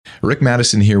Rick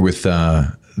Madison here with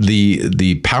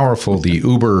the powerful, the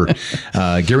uber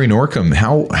Garry Norkum.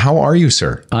 How are you,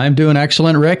 sir? I'm doing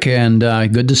excellent, Rick, and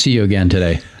good to see you again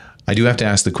today. I do have to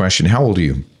ask the question, how old are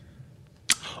you?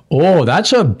 Oh,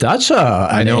 that's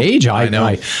an age.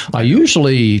 I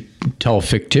usually tell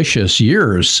fictitious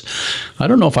years. I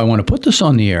don't know if I want to put this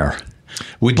on the air.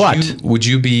 Would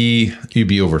you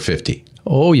be over 50?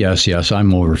 Oh, yes,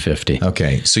 I'm over 50.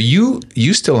 Okay. So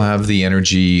you still have the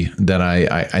energy that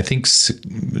I think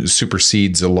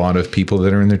supersedes a lot of people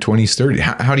that are in their 20s, 30s.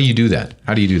 How do you do that?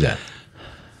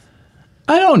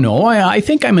 I don't know. I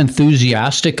think I'm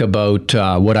enthusiastic about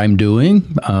what I'm doing,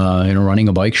 running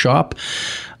a bike shop.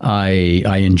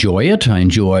 I enjoy it. I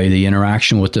enjoy the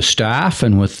interaction with the staff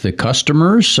and with the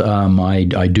customers.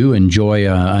 I do enjoy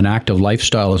an active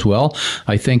lifestyle as well.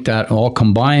 I think that all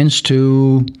combines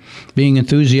to being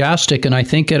enthusiastic, and I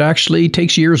think it actually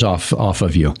takes years off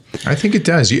of you. I think it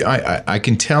does. I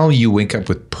can tell you wake up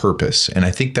with purpose, and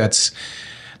I think that's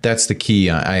the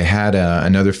key. I had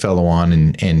another fellow on,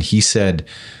 and he said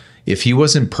if he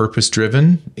wasn't purpose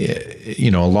driven, a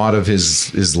lot of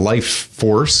his life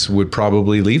force would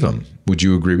probably leave him. Would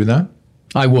you agree with that?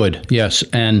 I would, yes.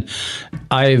 And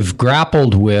I've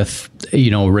grappled with,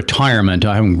 retirement.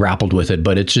 I haven't grappled with it,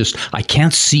 but it's just, I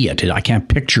can't see it. I can't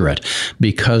picture it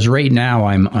because right now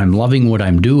I'm loving what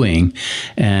I'm doing.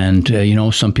 And,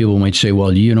 some people might say,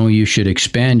 well, you should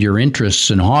expand your interests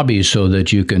and hobbies so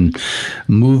that you can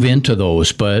move into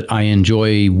those. But I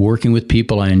enjoy working with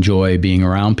people. I enjoy being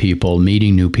around people,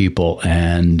 meeting new people,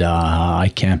 and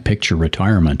I can't picture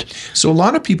retirement. So a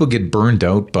lot of people get burned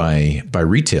out by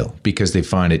retail because they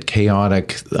find it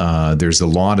chaotic. There's a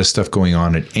lot of stuff going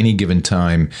on at any given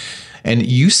time. And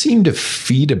you seem to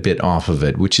feed a bit off of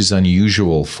it, which is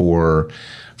unusual for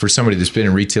somebody that's been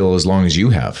in retail as long as you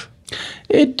have.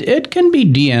 It can be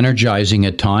de-energizing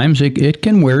at times. It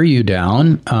can wear you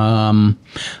down.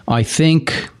 I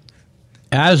think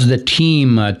as the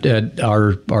team at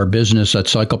our business at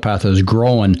CyclePath has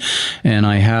grown, and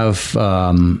I have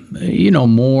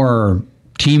more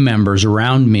team members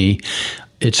around me,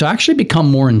 it's actually become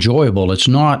more enjoyable. It's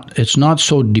not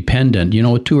so dependent.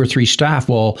 With 2 or 3 staff,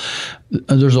 well,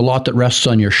 there's a lot that rests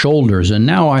on your shoulders. And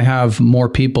now I have more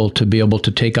people to be able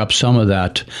to take up some of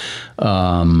that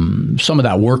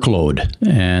workload.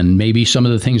 And maybe some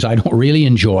of the things I don't really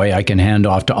enjoy, I can hand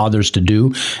off to others to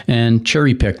do and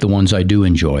cherry pick the ones I do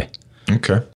enjoy.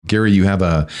 Okay. Garry, you have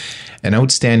an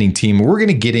outstanding team. We're going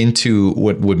to get into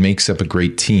what makes up a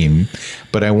great team,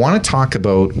 but I want to talk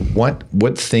about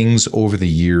what things over the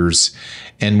years,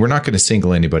 and we're not going to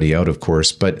single anybody out, of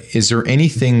course, but is there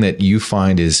anything that you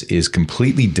find is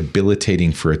completely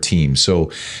debilitating for a team?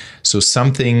 So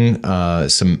something,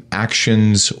 some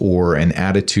actions or an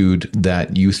attitude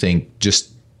that you think just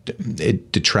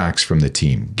it detracts from the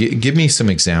team. Give me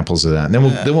some examples of that, and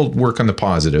then we'll work on the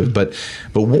positive. But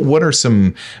what are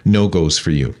some no-goes for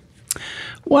you?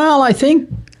 Well, I think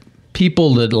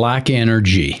people that lack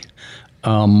energy.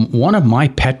 One of my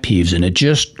pet peeves, and it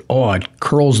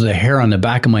curls the hair on the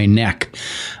back of my neck,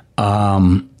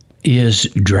 is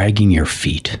dragging your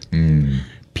feet.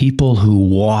 People who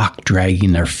walk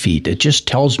dragging their feet. It just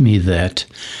tells me that,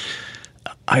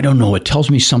 I don't know, it tells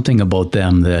me something about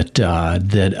them that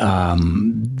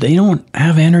they don't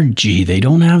have energy. They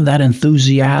don't have that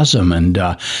enthusiasm.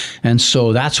 And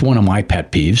so that's one of my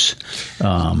pet peeves.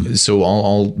 So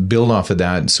I'll build off of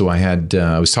that. So I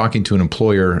was talking to an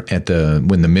employer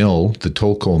when the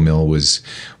toll coal mill was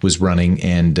running.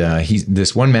 And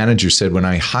this one manager said, when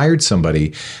I hired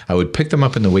somebody, I would pick them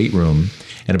up in the weight room,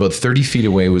 and about 30 feet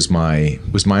away was my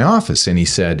office. And he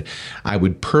said, I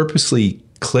would purposely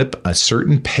clip a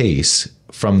certain pace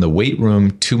from the weight room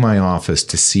to my office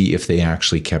to see if they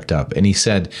actually kept up. And he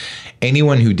said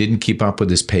anyone who didn't keep up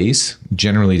with his pace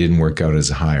generally didn't work out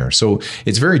as a hire. So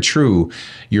it's very true.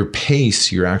 Your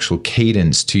pace, your actual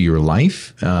cadence to your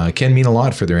life can mean a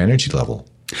lot for their energy level.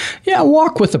 Yeah,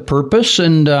 walk with a purpose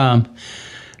and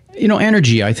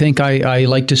energy. I think I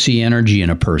like to see energy in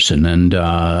a person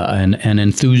and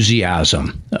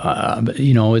enthusiasm.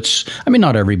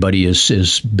 Not everybody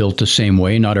is built the same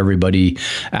way. Not everybody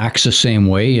acts the same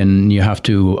way, and you have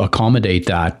to accommodate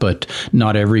that. But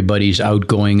not everybody's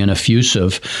outgoing and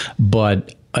effusive.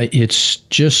 But it's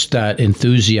just that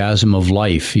enthusiasm of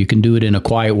life. You can do it in a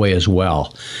quiet way as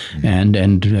well, and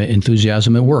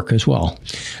enthusiasm at work as well.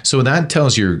 So that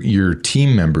tells your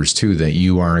team members too that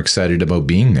you are excited about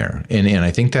being there. And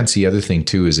I think that's the other thing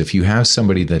too, is if you have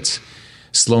somebody that's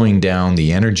slowing down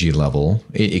the energy level,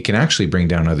 it can actually bring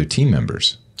down other team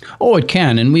members. Oh, it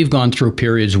can, and we've gone through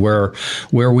periods where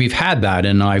we've had that,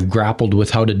 and I've grappled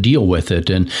with how to deal with it.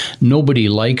 And nobody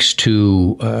likes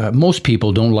to. Most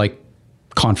people don't like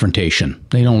confrontation.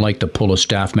 They don't like to pull a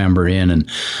staff member in and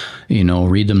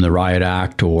read them the riot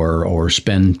act or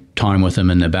spend time with them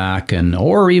in the back,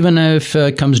 or even if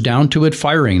it comes down to it,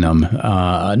 firing them.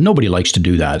 Nobody likes to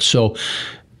do that. So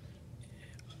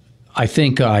I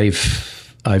think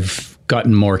I've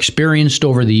gotten more experienced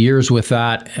over the years with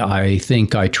that. I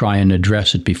think I try and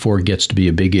address it before it gets to be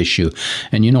a big issue.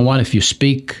 And you know what? If you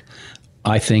speak,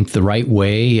 I think, the right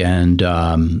way, and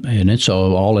it's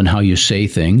all in how you say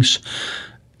things,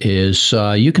 is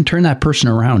you can turn that person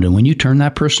around. And when you turn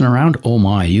that person around, oh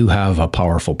my, you have a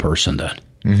powerful person then.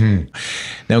 Mm-hmm.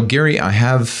 Now, Garry, I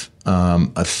have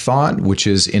a thought, which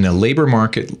is in a labor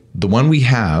market, the one we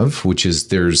have, which is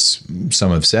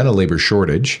some have said a labor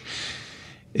shortage.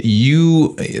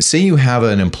 You say you have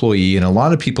an employee, and a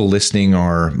lot of people listening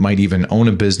might even own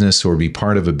a business or be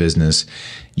part of a business.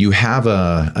 You have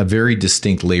a very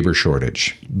distinct labor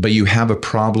shortage, but you have a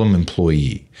problem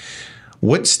employee.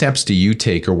 What steps do you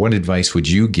take, or what advice would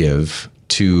you give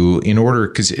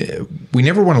because we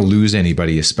never want to lose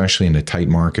anybody, especially in a tight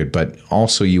market, but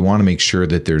also you want to make sure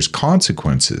that there's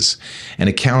consequences and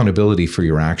accountability for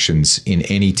your actions in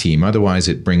any team. Otherwise,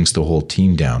 it brings the whole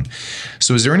team down.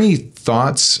 So is there any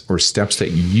thoughts or steps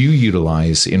that you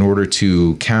utilize in order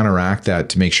to counteract that,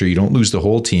 to make sure you don't lose the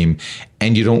whole team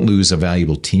and you don't lose a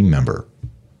valuable team member?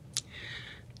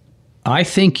 I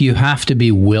think you have to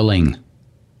be willing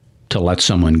to let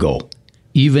someone go.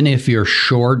 Even if you're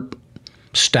short-staffed,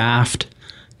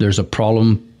 there's a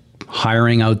problem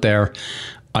hiring out there,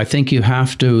 I think you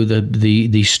have to,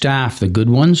 the staff, the good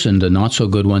ones and the not so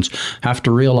good ones, have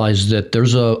to realize that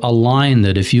there's a line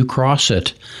that if you cross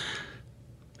it,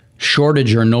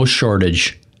 shortage or no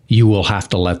shortage, you will have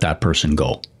to let that person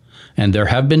go. And there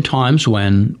have been times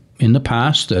when in the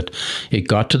past that it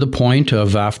got to the point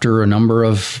of, after a number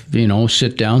of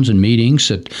sit downs and meetings,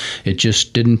 that it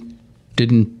just didn't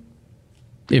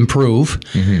improve.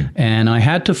 Mm-hmm. And I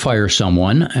had to fire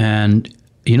someone, and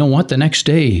you know what? The next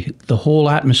day, the whole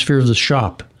atmosphere of the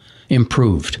shop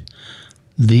improved.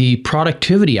 The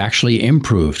productivity actually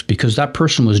improved because that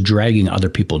person was dragging other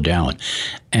people down.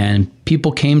 And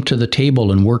people came to the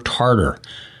table and worked harder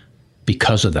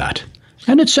because of that.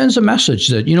 And it sends a message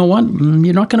that, you know what?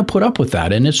 You're not going to put up with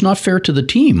that. And it's not fair to the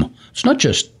team. It's not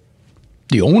just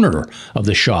the owner of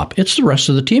the shop. It's the rest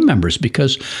of the team members,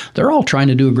 because they're all trying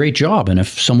to do a great job. And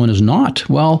if someone is not,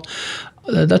 well,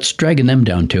 that's dragging them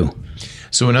down too.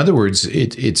 So in other words,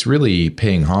 it's really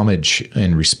paying homage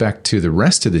and respect to the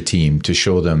rest of the team to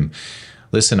show them,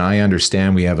 listen, I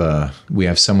understand we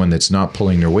have someone that's not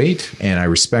pulling their weight, and I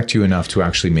respect you enough to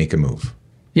actually make a move.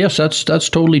 Yes, that's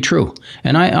totally true.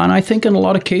 And I think in a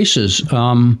lot of cases,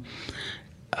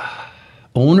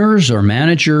 owners or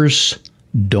managers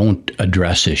don't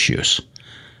address issues.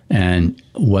 And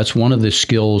what's one of the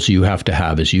skills you have to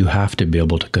have is you have to be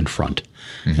able to confront.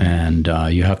 Mm-hmm. And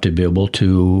you have to be able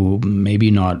to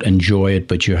maybe not enjoy it,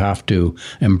 but you have to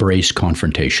embrace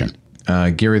confrontation.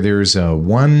 Garry, there's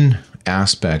one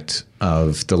aspect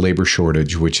of the labor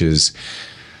shortage, which is,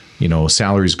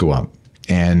 salaries go up.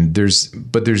 And there's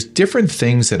different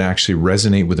things that actually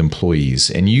resonate with employees.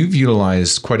 And you've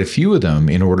utilized quite a few of them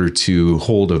in order to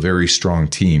hold a very strong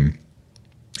team.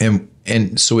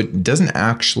 And so it doesn't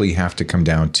actually have to come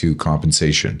down to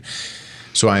compensation.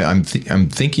 So I'm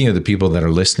thinking of the people that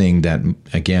are listening that,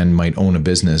 again, might own a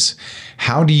business.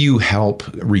 How do you help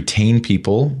retain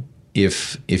people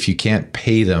if you can't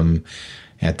pay them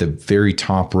at the very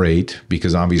top rate?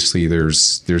 Because obviously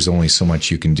there's only so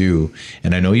much you can do.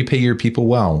 And I know you pay your people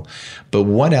well, but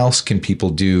what else can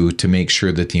people do to make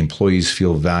sure that the employees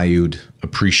feel valued,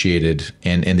 appreciated,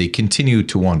 and they continue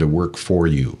to want to work for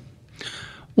you?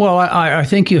 Well, I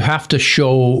think you have to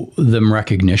show them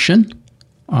recognition.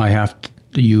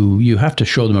 You have to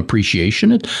show them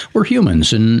appreciation. We're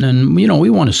humans, and we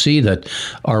want to see that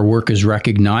our work is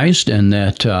recognized and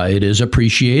that it is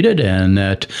appreciated, and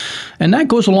that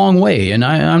goes a long way. And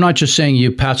I'm not just saying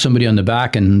you pat somebody on the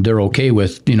back and they're okay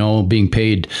with being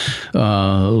paid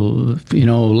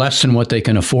less than what they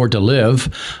can afford to live.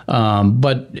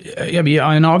 But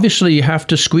and obviously you have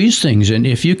to squeeze things. And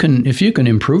if you can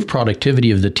improve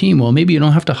productivity of the team, well, maybe you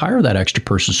don't have to hire that extra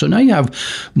person. So now you have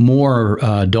more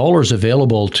dollars available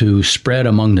available to spread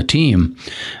among the team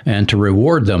and to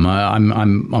reward them.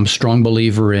 I'm a strong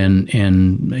believer in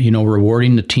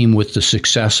rewarding the team with the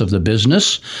success of the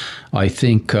business. I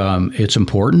think it's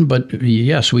important, but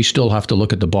yes, we still have to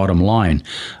look at the bottom line.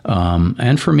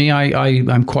 And for me,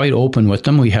 I'm quite open with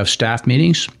them. We have staff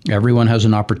meetings. Everyone has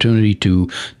an opportunity to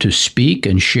speak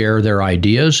and share their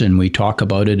ideas, and we talk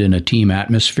about it in a team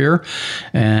atmosphere.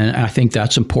 And I think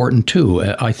that's important too.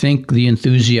 I think the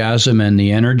enthusiasm and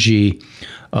the energy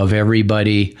of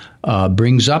everybody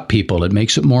brings up people. It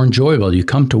makes it more enjoyable. You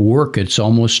come to work, it's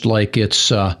almost like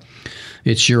it's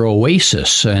your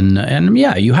oasis, and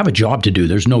yeah, you have a job to do.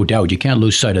 There's no doubt. You can't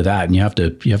lose sight of that, and you have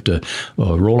to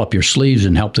roll up your sleeves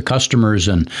and help the customers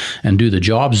and do the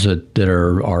jobs that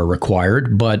are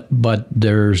required. But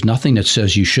there's nothing that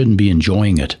says you shouldn't be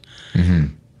enjoying it.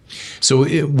 Mm-hmm. So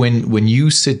when you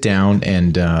sit down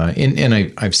and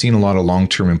I've seen a lot of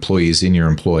long-term employees in your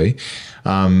employ.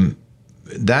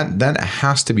 That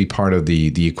has to be part of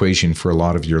the equation for a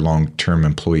lot of your long-term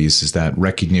employees, is that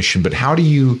recognition. But how do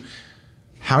you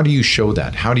show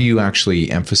that? How do you actually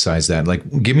emphasize that?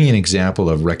 Like, give me an example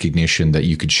of recognition that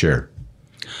you could share.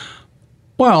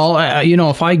 Well,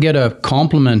 if I get a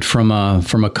compliment from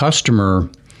a customer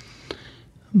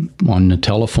on the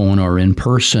telephone or in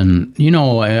person,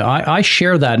 I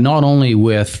share that not only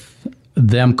with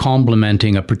them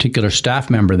complimenting a particular staff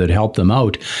member that helped them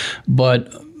out,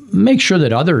 but make sure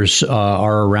that others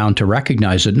are around to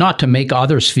recognize it, not to make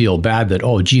others feel bad that,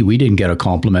 oh, gee, we didn't get a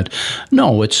compliment.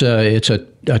 No, it's a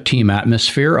team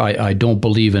atmosphere. I don't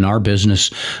believe in our business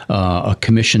a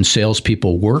commission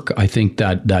salespeople work. I think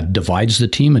that divides the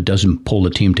team. It doesn't pull the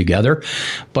team together.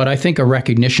 But I think a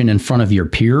recognition in front of your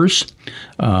peers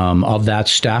of that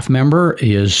staff member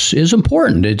is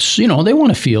important. It's, they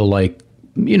want to feel like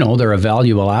they're a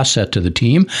valuable asset to the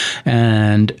team,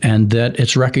 and that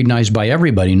it's recognized by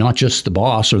everybody, not just the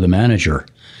boss or the manager.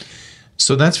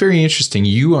 So that's very interesting.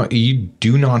 You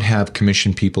do not have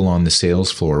commission people on the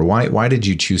sales floor. Why did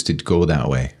you choose to go that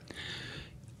way?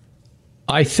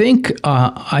 I think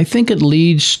it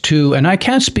leads to, and I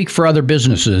can't speak for other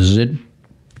businesses. It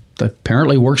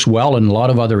apparently works well in a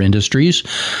lot of other industries.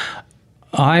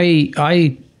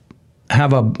 I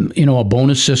have a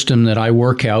bonus system that I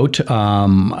work out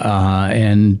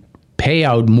and pay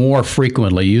out more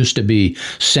frequently. It used to be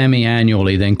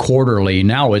semi-annually, then quarterly.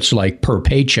 Now it's like per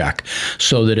paycheck,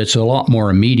 so that it's a lot more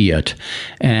immediate.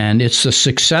 And it's the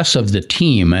success of the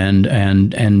team,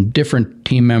 and different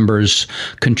team members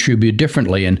contribute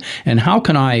differently. And how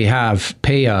can I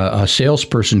pay a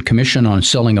salesperson commission on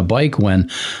selling a bike when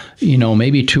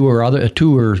maybe two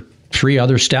or three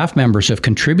other staff members have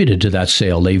contributed to that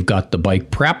sale? They've got the bike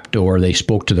prepped, or they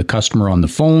spoke to the customer on the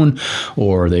phone,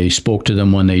 or they spoke to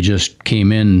them when they just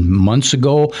came in months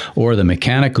ago, or the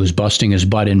mechanic who's busting his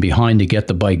butt in behind to get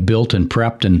the bike built and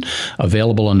prepped and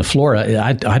available on the floor.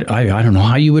 I don't know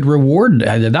how you would reward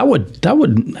that.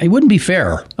 It wouldn't be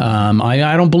fair.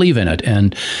 I don't believe in it,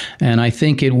 and I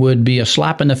think it would be a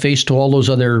slap in the face to all those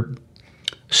other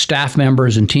staff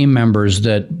members and team members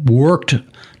that worked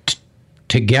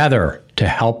together to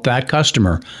help that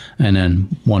customer, and then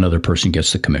one other person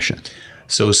gets the commission.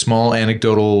 So, small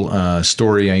anecdotal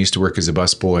story. I used to work as a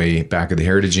busboy back at the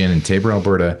Heritage Inn in Taber,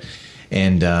 Alberta,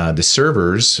 and the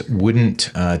servers wouldn't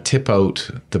tip out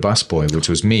the busboy, which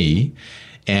was me.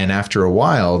 And after a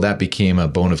while, that became a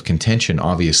bone of contention,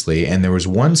 obviously. And there was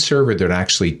one server that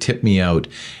actually tipped me out,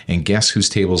 and guess whose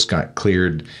tables got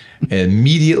cleared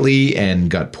immediately and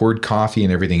got poured coffee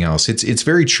and everything else. It's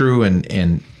very true,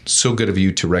 and so good of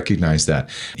you to recognize that.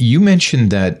 You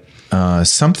mentioned that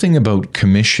something about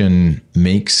commission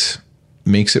makes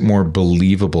it more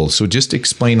believable. So just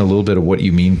explain a little bit of what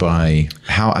you mean by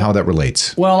how that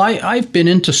relates. Well, I've been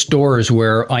into stores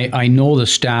where I know the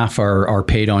staff are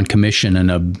paid on commission,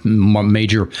 and a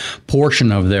major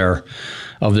portion of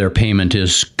their payment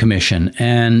is commission.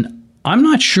 And I'm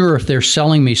not sure if they're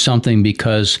selling me something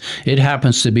because it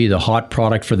happens to be the hot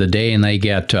product for the day and they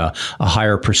get a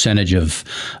higher percentage of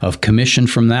commission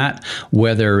from that,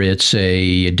 whether it's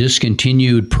a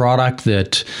discontinued product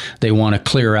that they want to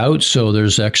clear out, so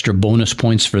there's extra bonus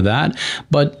points for that.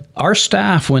 But our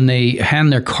staff, when they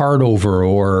hand their card over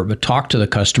or talk to the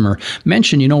customer,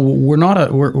 mention, we're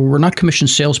not commissioned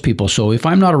salespeople. So if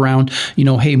I'm not around,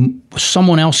 hey,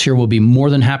 someone else here will be more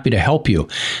than happy to help you.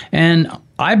 And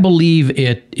I believe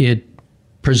it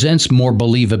presents more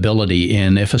believability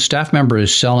in if a staff member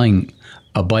is selling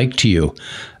a bike to you.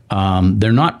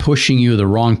 They're not pushing you the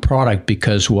wrong product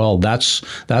because, well, that's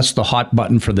the hot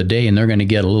button for the day, and they're going to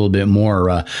get a little bit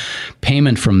more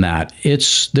payment from that.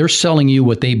 They're selling you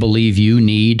what they believe you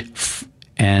need,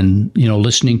 and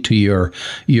listening to your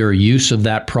use of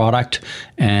that product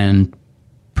and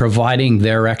providing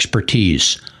their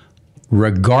expertise.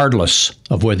 Regardless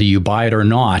of whether you buy it or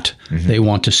not, they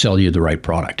want to sell you the right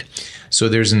product. So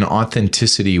there's an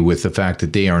authenticity with the fact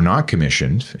that they are not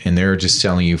commissioned and they're just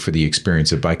selling you for the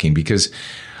experience of biking. Because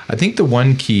I think the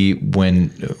one key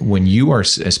when you are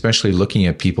especially looking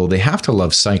at people, they have to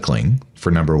love cycling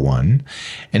for number one.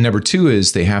 And number two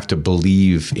is they have to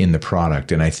believe in the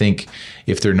product. And I think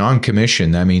if they're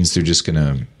non-commissioned, that means they're just going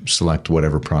to select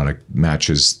whatever product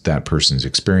matches that person's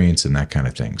experience and that kind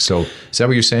of thing. So is that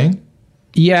what you're saying?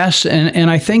 Yes, and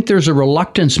I think there's a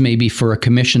reluctance maybe for a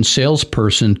commissioned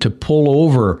salesperson to pull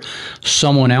over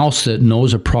someone else that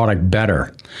knows a product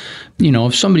better.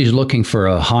 If somebody's looking for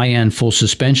a high-end full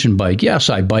suspension bike, yes,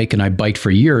 I bike and I biked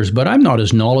for years, but I'm not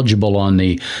as knowledgeable on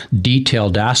the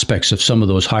detailed aspects of some of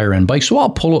those higher-end bikes. So I'll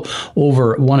pull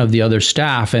over one of the other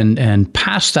staff and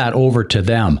pass that over to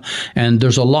them. And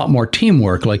there's a lot more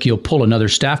teamwork. Like you'll pull another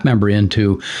staff member in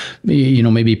to,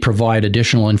 maybe provide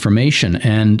additional information.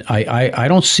 And I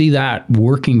don't see that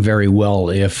working very well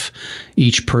if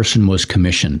each person was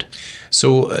commissioned.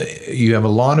 So you have a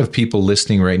lot of people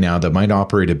listening right now that might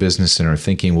operate a business and are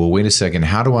thinking, well, wait a second,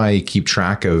 how do I keep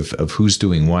track of who's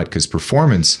doing what? Because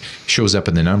performance shows up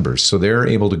in the numbers. So they're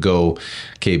able to go,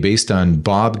 okay, based on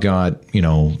Bob got,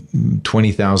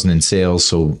 20,000 in sales.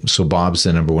 So Bob's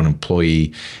the number one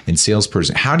employee and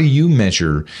salesperson. How do you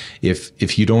measure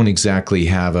if you don't exactly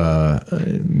have a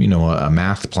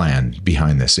math plan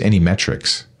behind this, any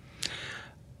metrics?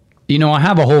 I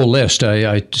have a whole list.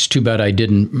 It's too bad I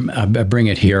didn't bring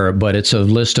it here, but it's a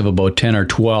list of about 10 or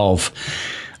 12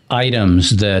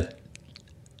 items that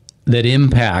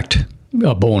impact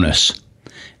a bonus.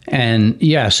 And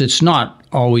yes, it's not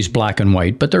always black and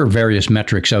white, but there are various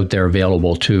metrics out there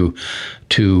available to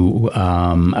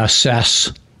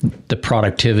assess the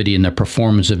productivity and the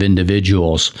performance of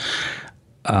individuals.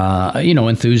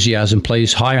 Enthusiasm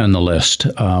plays high on the list.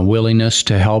 Willingness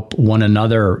to help one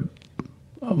another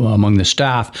among the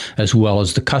staff as well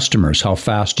as the customers. How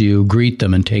fast do you greet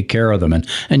them and take care of them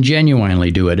and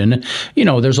genuinely do it? And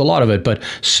there's a lot of it, but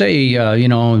say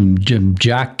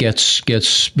Jack gets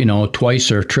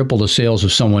twice or triple the sales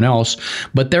of someone else,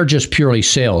 but they're just purely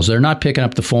sales. They're not picking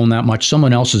up the phone that much.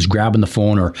 Someone else is grabbing the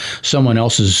phone, or someone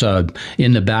else is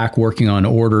in the back working on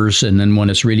orders, and then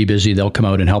when it's really busy, they'll come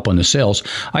out and help on the sales.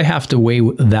 I have to weigh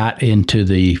that into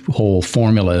the whole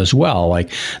formula as well.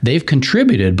 Like, they've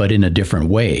contributed, but in a different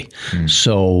way.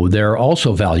 So they're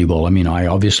also valuable. I mean, I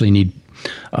obviously need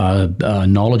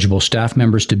knowledgeable staff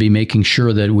members to be making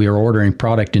sure that we are ordering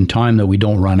product in time, that we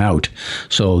don't run out.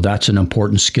 So that's an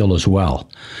important skill as well.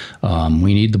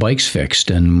 We need the bikes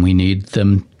fixed, and we need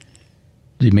the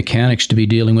mechanics to be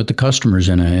dealing with the customers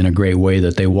in a great way,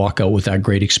 that they walk out with that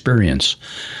great experience.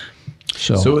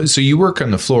 So you work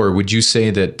on the floor. Would you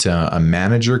say that a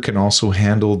manager can also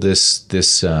handle this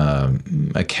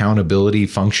accountability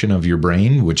function of your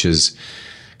brain, which is,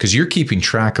 because you're keeping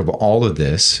track of all of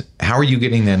this? How are you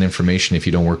getting that information if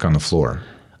you don't work on the floor?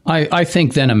 I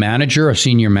think then a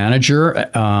senior manager,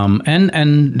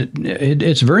 and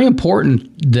it's very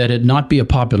important that it not be a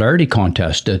popularity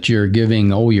contest, that you're giving,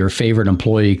 your favorite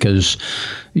employee because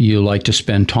you like to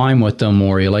spend time with them,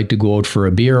 or you like to go out for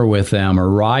a beer with them or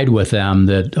ride with them,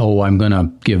 that, I'm going to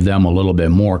give them a little bit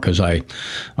more because I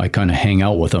kind of hang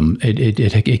out with them.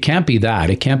 It can't be that.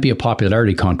 It can't be a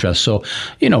popularity contest. So,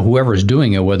 whoever's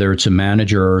doing it, whether it's a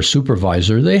manager or a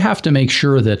supervisor, they have to make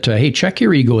sure that, hey, check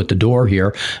your ego at the door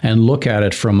here and look at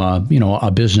it from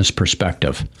a business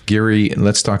perspective. Garry,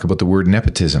 let's talk about the word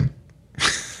nepotism.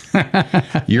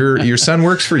 Your son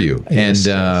works for you. Yes.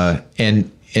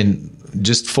 And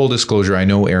just full disclosure, I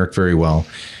know Eric very well.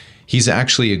 He's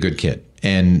actually a good kid.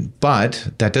 But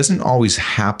that doesn't always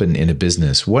happen in a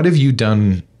business. What have you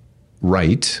done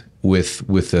right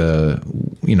with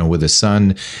a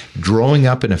son growing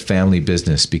up in a family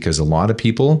business? Because a lot of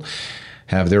people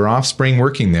have their offspring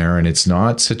working there, and it's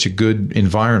not such a good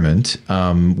environment.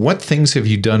 What things have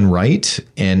you done right,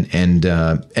 and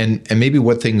maybe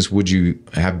what things would you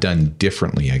have done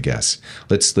differently? I guess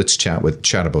let's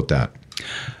chat about that.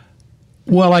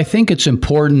 Well, I think it's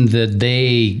important that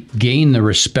they gain the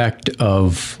respect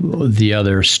of the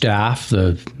other staff,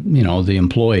 the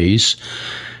employees,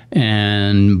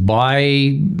 and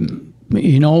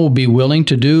be willing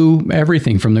to do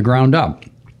everything from the ground up.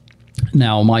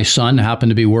 Now, my son happened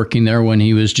to be working there when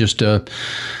he was just a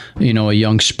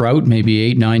young sprout, maybe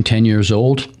 8, 9, 10 years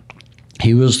old.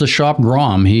 He was the shop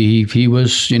grom. He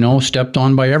was, stepped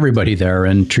on by everybody there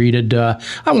and treated, I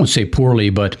won't say poorly,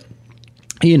 but,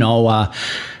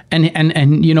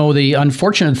 And you know, the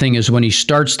unfortunate thing is when he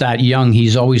starts that young,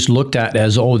 he's always looked at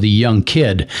as, oh, the young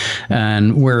kid.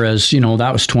 And whereas, you know,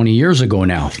 that was 20 years ago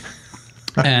now.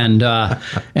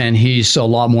 And he's a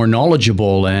lot more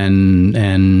knowledgeable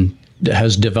and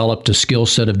has developed a skill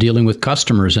set of dealing with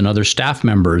customers and other staff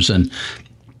members and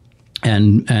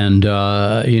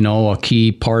you know, a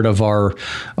key part of our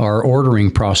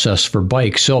ordering process for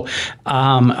bikes. So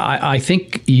I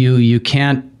think you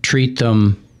can't treat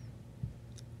them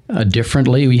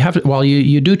differently.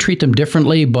 You do treat them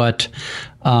differently, but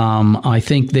I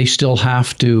think they still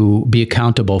have to be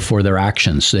accountable for their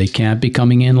actions. They can't be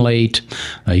coming in late.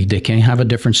 They can't have a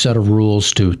different set of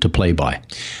rules to play by.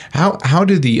 How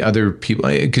do the other people,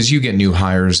 because you get new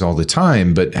hires all the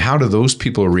time, but how do those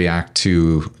people react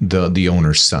to the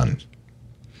owner's son?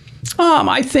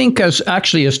 I think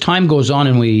as time goes on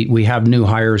and we have new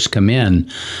hires come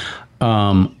in,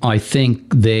 I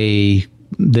think they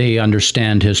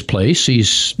understand his place.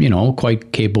 He's, you know,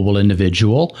 quite capable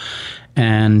individual,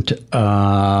 and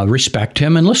respect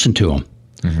him and listen to him.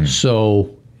 Mm-hmm. So,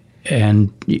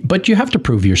 but you have to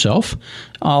prove yourself.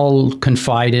 I'll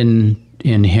confide in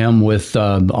him with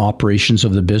operations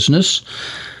of the business.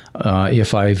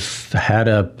 If I've had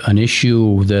an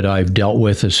issue that I've dealt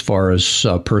with as far as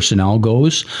personnel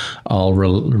goes, I'll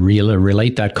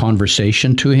relate that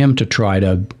conversation to him to try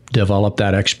to develop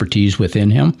that expertise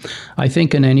within him. I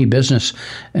think in any business,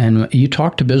 and you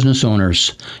talk to business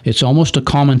owners, it's almost a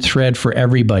common thread for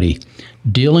everybody.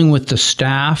 Dealing with the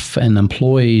staff and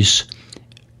employees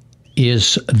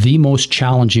is the most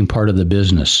challenging part of the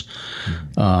business.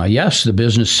 Yes, the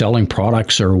business selling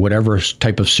products or whatever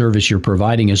type of service you're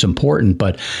providing is important,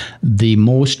 but the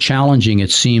most challenging,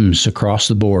 it seems, across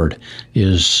the board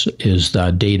is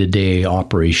the day-to-day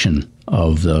operation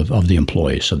of the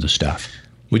employees, of the staff.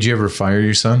 Would you ever fire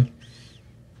your son?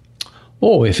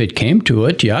 Oh, if it came to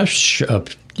it, yeah,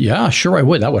 sure I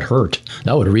would. That would hurt.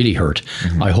 That would really hurt.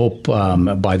 Mm-hmm. I hope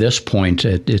by this point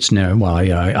it's never. Well,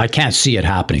 I can't see it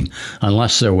happening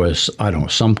unless there was, I don't know,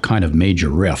 some kind of major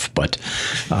riff. But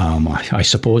I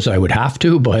suppose I would have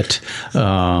to. But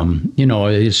you know,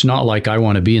 it's not like I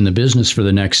want to be in the business for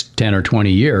the next 10 or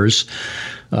 20 years.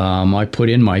 I put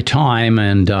in my time,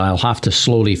 and I'll have to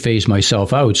slowly phase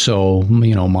myself out. So,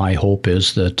 you know, my hope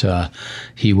is that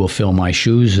he will fill my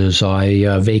shoes as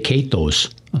I vacate those.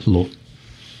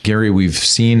 Garry, we've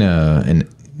seen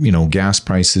gas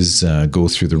prices go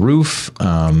through the roof,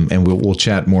 and we'll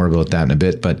chat more about that in a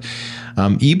bit. But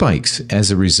e-bikes,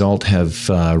 as a result, have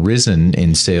risen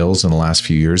in sales in the last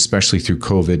few years, especially through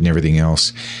COVID and everything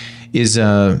else.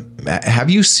 Have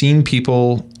you seen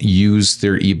people use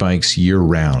their e-bikes year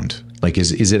round? Like,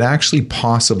 is it actually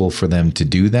possible for them to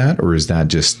do that, or is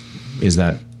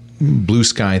that blue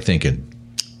sky thinking?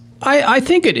 I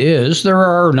think it is. There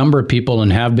are a number of people,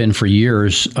 and have been for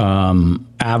years,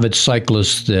 avid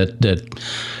cyclists that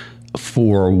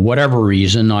for whatever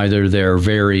reason, either they're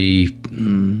very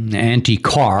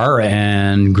anti-car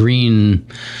and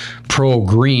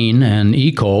pro-green and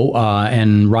eco,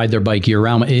 and ride their bike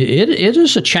year-round. It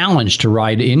is a challenge to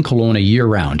ride in Kelowna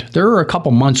year-round. There are a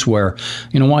couple months where,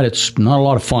 you know what, it's not a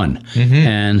lot of fun. Mm-hmm.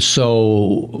 And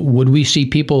so would we see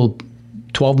people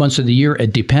 12 months of the year?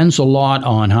 It depends a lot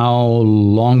on how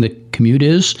long the commute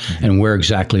is and where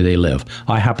exactly they live.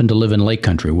 I happen to live in Lake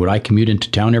Country. Would I commute into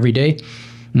town every day?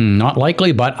 Not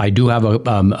likely, but I do have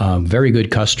a very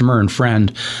good customer and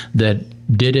friend that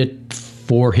did it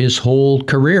for his whole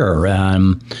career.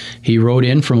 He rode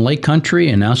in from Lake Country,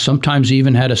 and now sometimes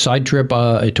even had a side trip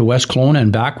to West Kelowna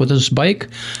and back with his bike.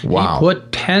 Wow. He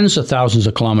put tens of thousands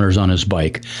of kilometers on his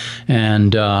bike.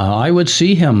 And I would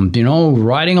see him, you know,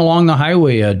 riding along the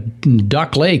highway at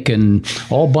Duck Lake and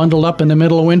all bundled up in the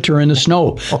middle of winter in the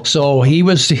snow. So he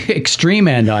was extreme,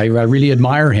 and I really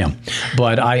admire him.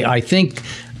 But I think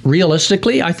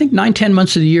realistically, I think 9-10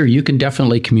 months of the year, you can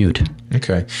definitely commute.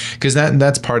 Okay. Because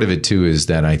that's part of it too, is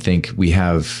that I think we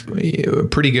have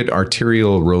pretty good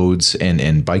arterial roads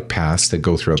and bike paths that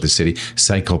go throughout the city.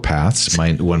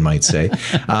 CyclePaths, one might say.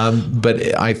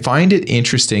 But I find it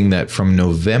interesting that from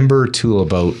November to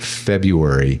about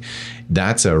February,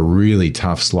 that's a really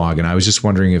tough slog. And I was just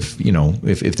wondering if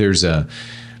there's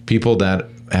people that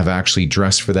have actually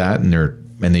dressed for that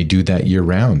and they do that year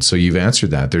round. So you've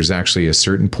answered that. There's actually a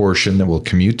certain portion that will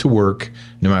commute to work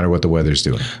no matter what the weather's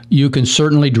doing. You can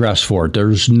certainly dress for it.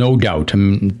 There's no doubt. I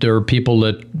mean, there are people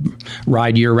that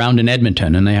ride year round in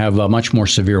Edmonton, and they have a much more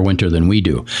severe winter than we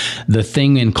do. The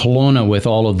thing in Kelowna with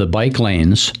all of the bike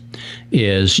lanes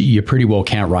is you pretty well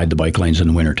can't ride the bike lanes in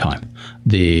the wintertime.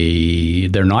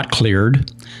 They're not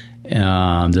cleared.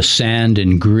 The sand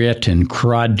and grit and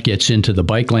crud gets into the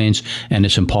bike lanes, and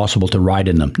it's impossible to ride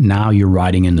in them. Now you're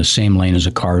riding in the same lane as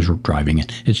the cars are driving in.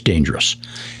 It's dangerous.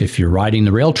 If you're riding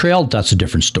the rail trail, that's a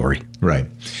different story. Right.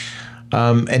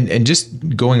 And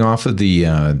just going off of the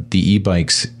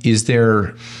e-bikes, is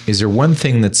there one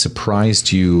thing that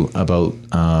surprised you about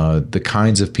the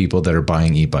kinds of people that are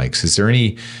buying e-bikes? Is there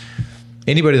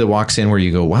anybody that walks in where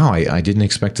you go, wow, I didn't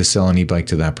expect to sell an e-bike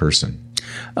to that person?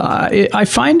 I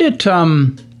find it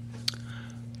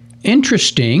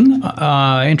interesting.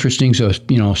 Interesting is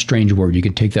a strange word. You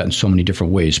can take that in so many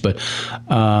different ways, but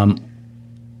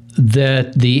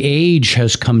that the age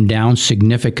has come down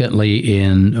significantly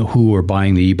in who are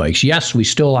buying the e-bikes. Yes, we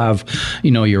still have,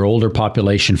 your older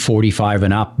population, 45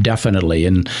 and up, definitely.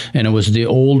 And it was the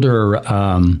older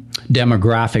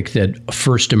demographic that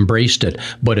first embraced it,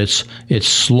 but it's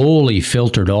slowly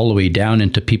filtered all the way down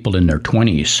into people in their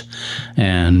 20s.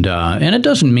 And it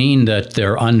doesn't mean that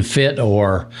they're unfit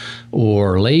or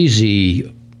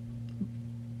lazy,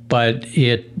 but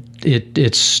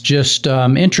it's just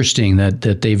interesting that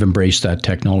they've embraced that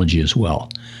technology as well.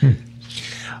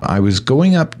 I was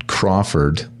going up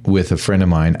Crawford with a friend of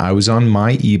mine. I was on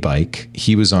my e-bike.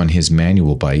 He was on his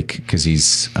manual bike because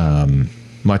he's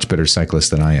much better cyclist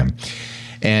than I am.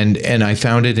 And I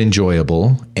found it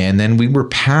enjoyable. And then we were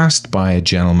passed by a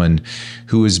gentleman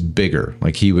who was bigger.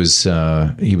 Like he was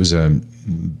a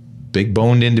big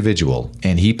boned individual.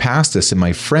 And he passed us. And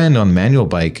my friend on the manual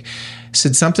bike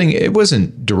said something, it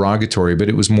wasn't derogatory, but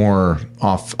it was more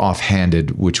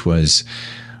offhanded, which was,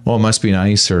 well, it must be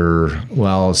nice, or,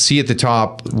 well, see at the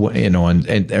top,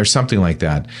 and or something like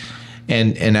that.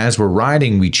 And as we're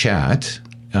riding, we chat,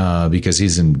 because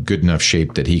he's in good enough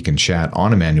shape that he can chat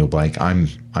on a manual bike. I'm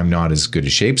not as good a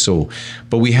shape.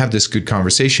 But we have this good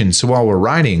conversation. So while we're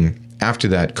riding, after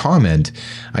that comment,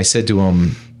 I said to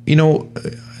him,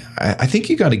 I think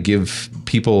you got to give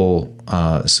people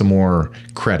some more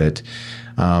credit.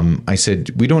 I said,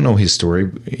 we don't know his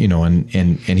story,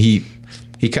 and he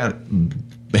kind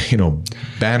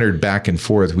of, bantered back and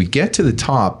forth. We get to the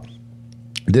top.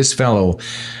 This fellow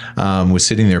was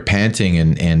sitting there panting,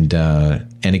 and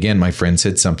again, my friend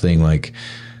said something like,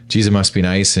 geez, it must be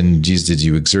nice. And geez, did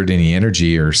you exert any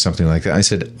energy or something like that?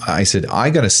 I said, I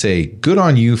got to say, good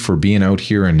on you for being out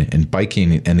here and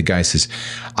biking. And the guy says,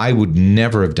 I would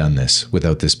never have done this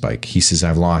without this bike. He says,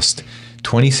 I've lost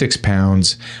 26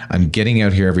 pounds. I'm getting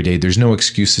out here every day. There's no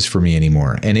excuses for me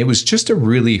anymore. And it was just a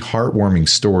really heartwarming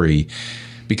story,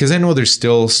 because I know there's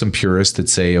still some purists that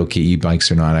say, okay, e-bikes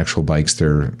are not actual bikes.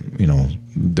 They're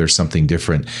something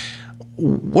different.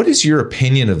 What is your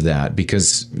opinion of that?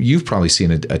 Because you've probably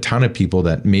seen a ton of people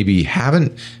that maybe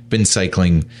haven't been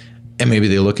cycling, and maybe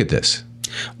they look at this.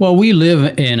 Well, we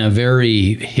live in a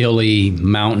very hilly,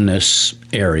 mountainous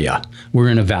area. We're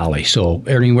in a valley. So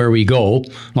anywhere we go,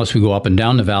 unless we go up and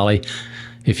down the valley,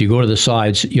 if you go to the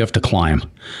sides, you have to climb.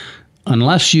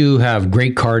 Unless you have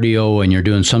great cardio and you're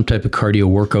doing some type of cardio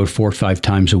workout 4 or 5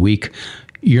 times a week,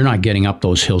 you're not getting up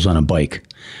those hills on a bike.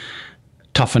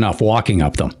 Tough enough walking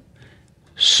up them.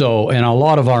 So, and a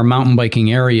lot of our mountain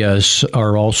biking areas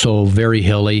are also very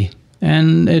hilly,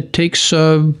 and it takes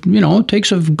a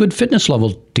good fitness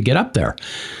level to get up there.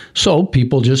 So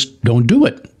people just don't do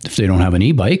it if they don't have an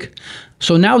e-bike.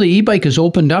 So now the e-bike is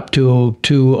opened up to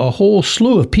a whole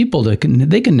slew of people that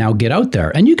they can now get out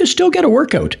there, and you can still get a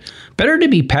workout. Better to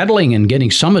be pedaling and getting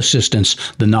some assistance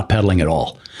than not pedaling at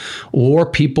all. Or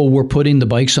people were putting the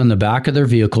bikes on the back of their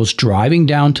vehicles, driving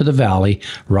down to the valley,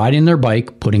 riding their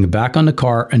bike, putting it back on the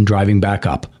car, and driving back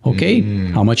up. Okay,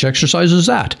 How much exercise is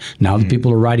that? Now the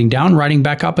people are riding down, riding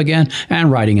back up again,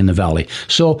 and riding in the valley.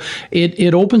 So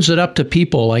it opens it up to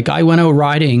people. Like I went out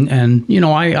riding, and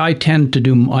I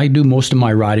do most of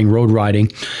my riding, road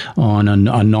riding, on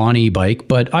a non-e-bike.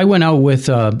 But I went out with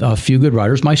a few good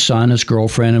riders, my son, his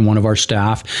girlfriend, and one of our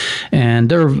staff, and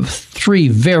there are 3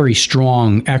 very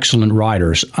strong, excellent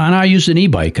riders. And I used an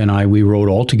e-bike, and we rode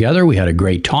all together. We had a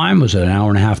great time. It was an hour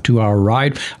and a half, 2-hour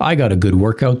ride. I got a good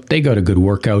workout. They got a good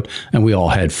workout. And we all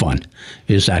had fun.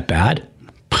 Is that bad?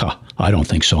 I don't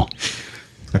think so.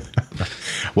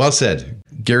 Well said.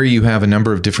 Garry, you have a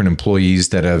number of different employees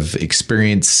that have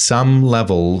experienced some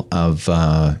level of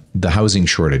the housing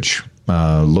shortage,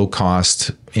 low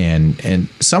cost, and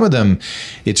some of them,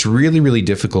 it's really, really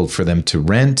difficult for them to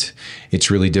rent. It's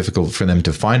really difficult for them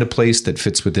to find a place that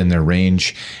fits within their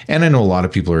range. And I know a lot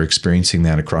of people are experiencing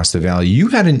that across the valley. You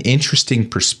had an interesting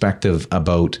perspective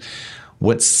about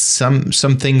what some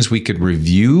things we could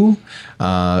review,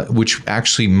 which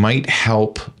actually might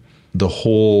help the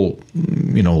whole,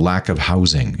 lack of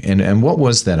housing. And what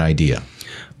was that idea?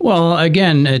 Well,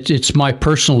 again, it's my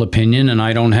personal opinion, and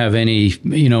I don't have any,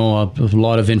 a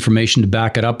lot of information to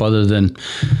back it up other than,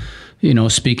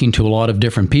 speaking to a lot of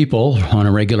different people on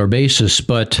a regular basis.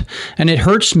 And it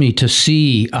hurts me to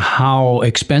see how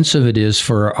expensive it is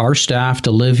for our staff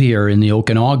to live here in the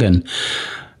Okanagan.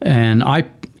 And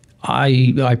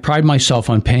I pride myself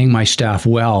on paying my staff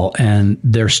well, and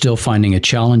they're still finding it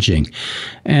challenging.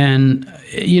 And,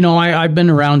 I've been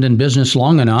around in business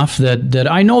long enough that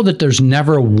I know that there's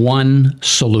never one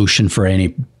solution for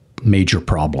any major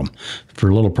problem.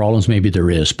 For little problems, maybe there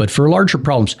is, but for larger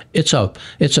problems, it's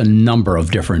a number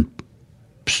of different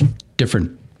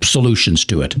solutions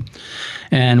to it.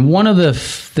 And one of the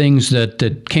things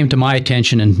that came to my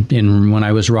attention in when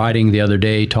I was riding the other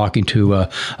day, talking to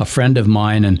a friend of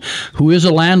mine and who is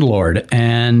a landlord,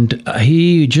 and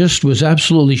he just was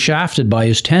absolutely shafted by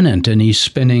his tenant, and he's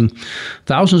spending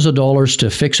thousands of dollars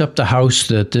to fix up the house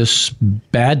that this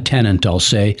bad tenant, I'll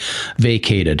say,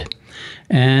 vacated.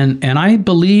 And I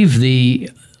believe the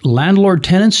Landlord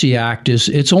Tenancy Act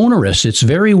it's onerous. It's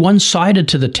very one-sided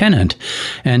to the tenant.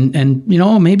 And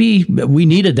maybe we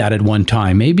needed that at one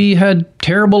time. Maybe you had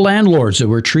terrible landlords that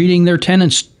were treating their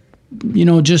tenants,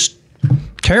 just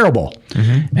terrible.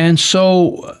 Mm-hmm. And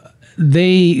so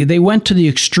they went to the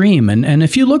extreme. And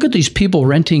if you look at these people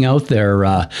renting out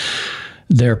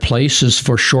their places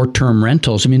for short-term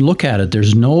rentals. I mean, look at it.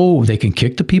 They can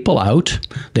kick the people out.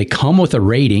 They come with a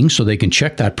rating, so they can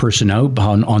check that person out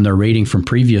on their rating from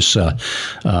previous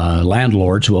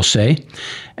landlords, we'll say.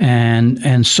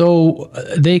 And so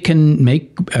they can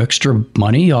make extra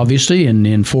money, obviously,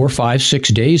 in 4, 5, 6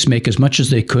 days, make as much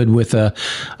as they could with a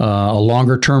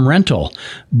longer-term rental.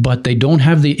 But they don't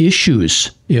have the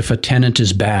issues if a tenant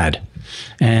is bad.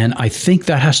 And I think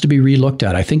that has to be relooked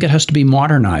at. I think it has to be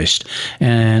modernized.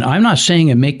 And I'm not saying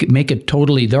it make it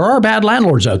totally. There are bad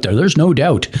landlords out there. There's no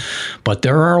doubt, but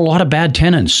there are a lot of bad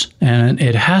tenants, and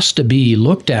it has to be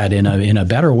looked at in a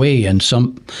better way, and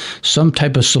some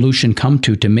type of solution come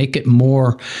to make it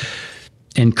more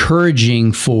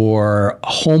encouraging for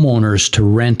homeowners to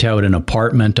rent out an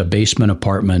apartment, a basement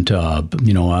apartment, a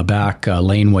back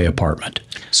laneway apartment.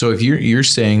 So if you're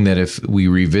saying that if we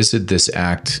revisit this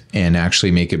act and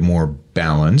actually make it more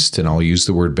balanced, and I'll use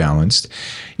the word balanced,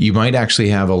 you might actually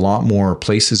have a lot more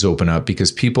places open up,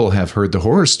 because people have heard the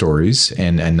horror stories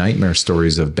and nightmare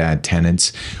stories of bad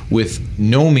tenants with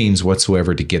no means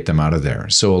whatsoever to get them out of there.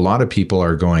 So a lot of people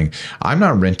are going, I'm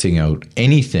not renting out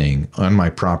anything on my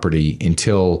property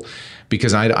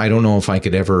because I don't know if I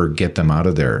could ever get them out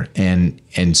of there. And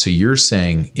so you're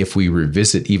saying if we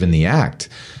revisit even the act,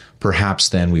 perhaps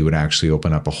then we would actually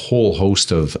open up a whole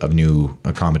host of new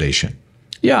accommodation.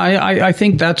 Yeah, I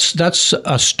think that's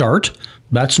a start.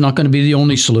 That's not going to be the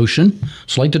only solution.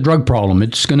 It's like the drug problem.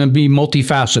 It's going to be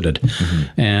multifaceted.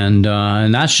 Mm-hmm.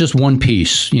 And that's just one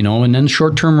piece, and then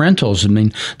short-term rentals. I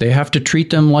mean, they have to treat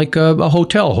them like a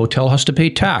hotel. Hotel has to pay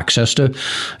tax,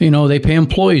 they pay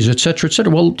employees, et cetera, et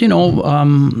cetera. Well,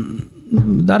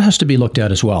 that has to be looked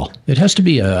at as well. It has to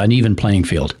be an even playing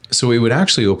field. So it would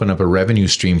actually open up a revenue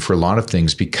stream for a lot of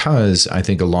things, because I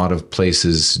think a lot of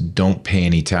places don't pay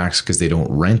any tax because they don't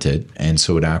rent it. And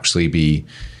so that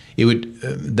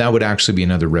would actually be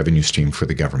another revenue stream for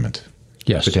the government.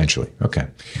 Yes. Potentially. Okay.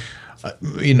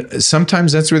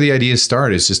 Sometimes that's where the ideas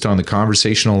start. It's just on the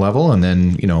conversational level. And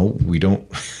then, we don't,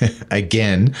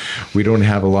 again, we don't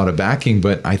have a lot of backing,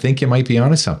 but I think you might be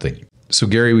onto something. So,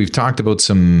 Garry, we've talked about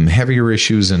some heavier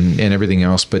issues and everything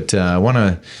else, but I want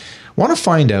to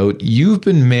find out, you've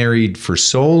been married for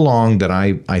so long that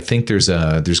I think there's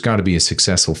got to be a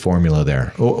successful formula there.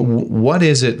 What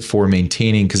is it for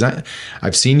maintaining? Because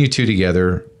I've seen you two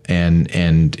together, and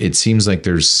it seems like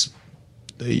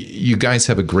you guys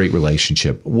have a great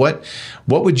relationship. What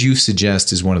would you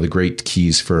suggest is one of the great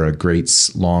keys for a great,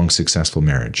 long, successful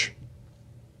marriage?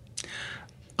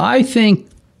 I think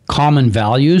common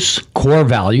values, core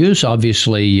values.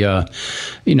 Obviously,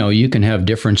 you can have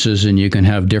differences and you can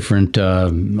have different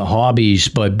hobbies,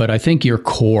 but I think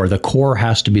the core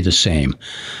has to be the same.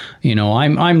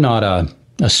 I'm not a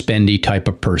spendy type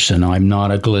of person. I'm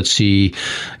not a glitzy,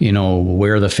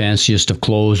 wear the fanciest of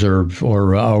clothes or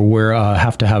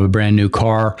have to have a brand new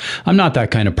car. I'm not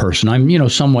that kind of person. I'm,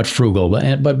 somewhat frugal,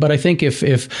 but I think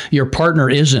if your partner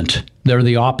isn't, they're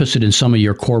the opposite in some of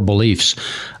your core beliefs,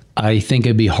 I think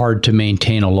it'd be hard to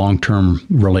maintain a long-term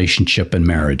relationship and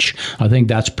marriage. I think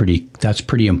that's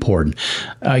pretty important.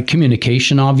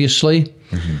 Communication, obviously.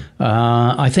 Mm-hmm.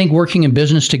 I think working in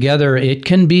business together, it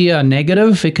can be a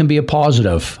negative, it can be a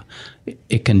positive.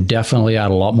 It can definitely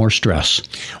add a lot more stress.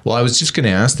 Well, I was just going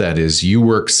to ask that, is you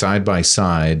work side by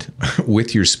side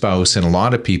with your spouse, and a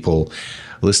lot of people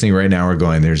listening right now are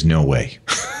going, there's no way.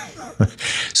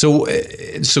 So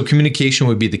communication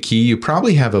would be the key. You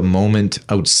probably have a moment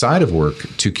outside of work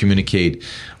to communicate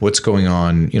what's going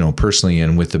on, personally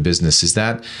and with the business.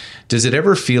 Does it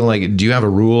ever feel like, do you have a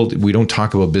rule? We don't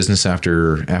talk about business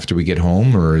after we get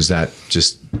home, or is that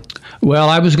just? Well,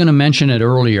 I was going to mention it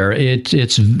earlier.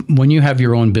 It's when you have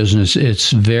your own business,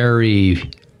 it's very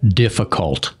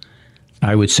difficult.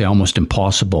 I would say almost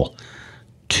impossible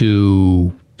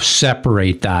to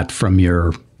separate that from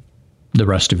the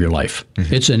rest of your life.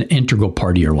 Mm-hmm. It's an integral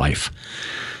part of your life,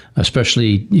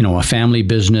 especially, a family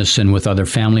business and with other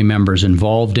family members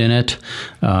involved in it.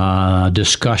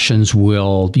 Discussions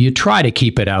you try to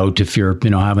keep it out. If you're,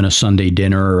 having a Sunday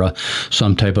dinner or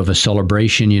some type of a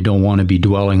celebration, you don't want to be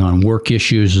dwelling on work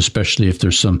issues, especially if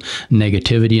there's some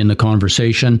negativity in the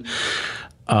conversation.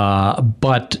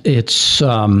 But it's,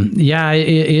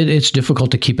 it's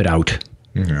difficult to keep it out.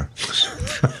 Yeah.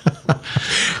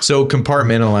 So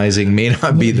compartmentalizing may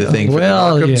not be the thing for the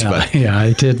Norkums, but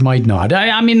it might not.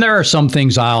 I mean, there are some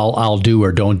things I'll do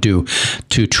or don't do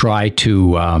to try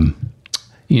to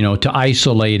to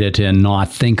isolate it and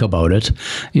not think about it.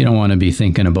 You don't want to be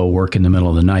thinking about work in the middle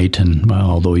of the night, and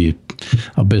although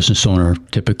a business owner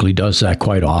typically does that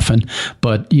quite often,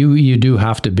 but you do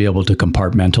have to be able to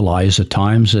compartmentalize at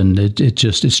times, and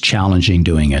it's challenging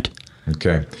doing it.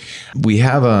 Okay, we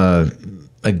have a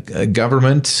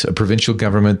government, a provincial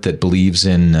government that believes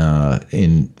in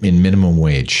minimum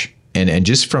wage, and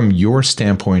just from your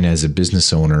standpoint as a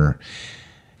business owner,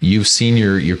 you've seen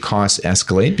your costs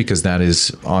escalate because that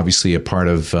is obviously a part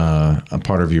of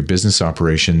your business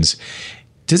operations.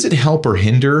 Does it help or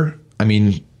hinder? I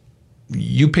mean,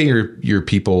 you pay your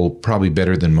people probably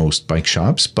better than most bike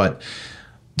shops, but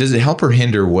does it help or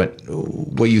hinder what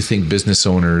you think business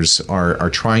owners are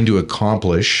trying to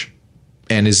accomplish?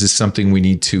 And is this something we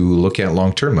need to look at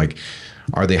long term? Like,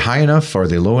 are they high enough? Are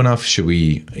they low enough? Should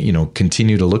we,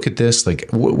 continue to look at this? Like,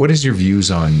 what is your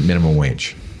views on minimum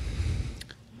wage?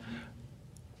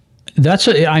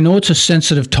 I know it's a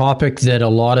sensitive topic that a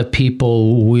lot of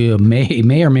people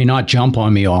may or may not jump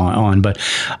on me on, but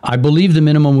I believe the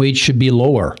minimum wage should be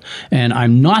lower. And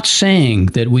I'm not saying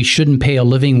that we shouldn't pay a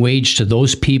living wage to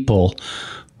those people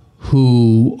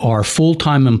who are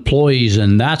full-time employees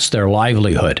and that's their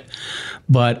livelihood.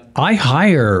 But I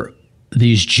hire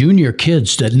these junior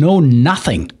kids that know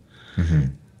nothing. Mm-hmm.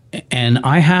 And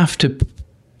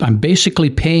I'm basically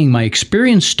paying my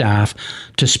experienced staff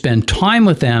to spend time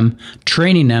with them,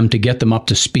 training them to get them up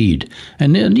to speed.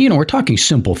 And then, we're talking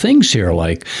simple things here,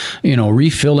 like,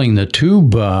 refilling the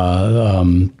tube,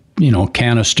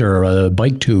 canister,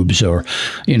 bike tubes, or,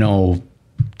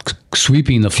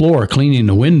 sweeping the floor, cleaning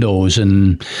the windows,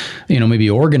 and, maybe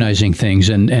organizing things.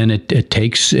 And it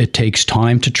takes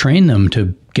time to train them,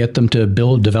 to get them to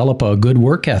develop a good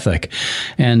work ethic.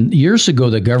 And years ago,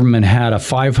 the government had a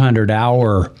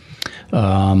 500-hour,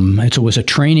 it was a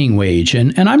training wage.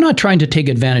 And I'm not trying to take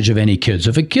advantage of any kids.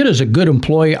 If a kid is a good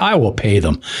employee, I will pay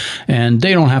them. And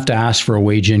they don't have to ask for a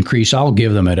wage increase. I'll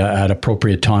give them it at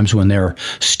appropriate times when they're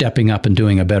stepping up and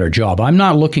doing a better job. I'm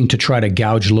not looking to try to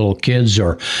gouge little kids,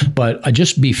 but I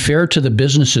just be fair to the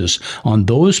businesses on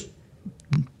those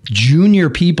junior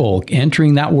people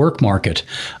entering that work market.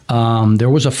 There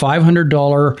was a $500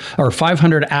 or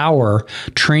 500-hour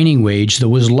training wage that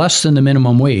was less than the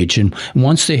minimum wage. And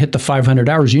once they hit the 500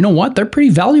 hours, you know what? They're pretty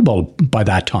valuable by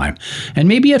that time. And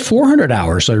maybe at 400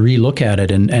 hours, I relook at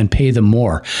it and pay them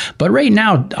more. But right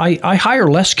now, I hire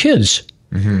less kids.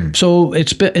 Mm-hmm. So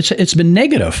it's been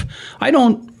negative.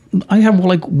 I have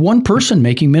like one person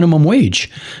making minimum wage,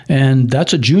 and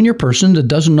that's a junior person that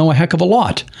doesn't know a heck of a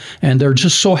lot. And they're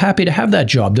just so happy to have that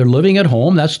job. They're living at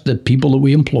home. That's the people that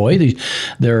we employ.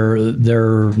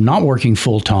 They're not working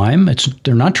full time.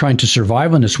 They're not trying to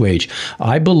survive on this wage.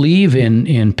 I believe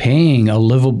in paying a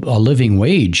living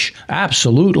wage.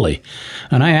 Absolutely.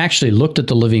 And I actually looked at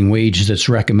the living wage that's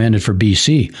recommended for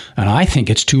BC, and I think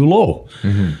it's too low.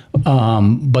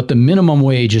 Mm-hmm. But the minimum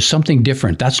wage is something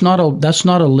different. That's not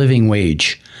a living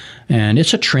wage, and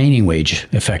it's a training wage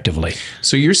effectively.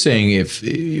 So you're saying if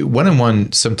 1 and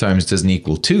 1 sometimes doesn't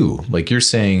equal 2, like you're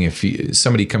saying if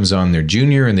somebody comes on, they're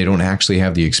junior and they don't actually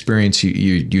have the experience,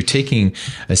 you're taking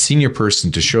a senior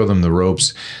person to show them the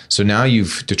ropes. So now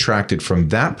you've detracted from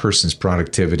that person's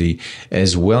productivity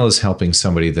as well as helping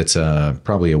somebody that's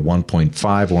probably a 1.5,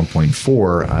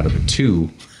 1.4 out of a 2.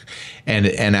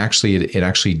 And actually, it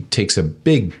actually takes a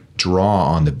big draw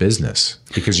on the business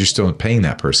because you're still paying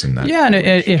that person that. Yeah, and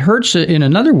it hurts in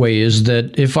another way is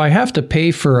that if I have to pay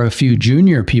for a few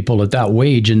junior people at that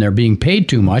wage and they're being paid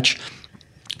too much,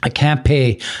 I can't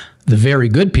pay the very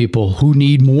good people who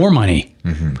need more money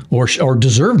or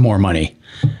deserve more money.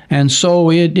 And so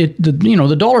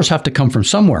the dollars have to come from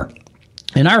somewhere.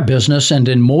 In our business and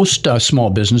in most small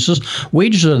businesses,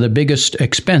 wages are the biggest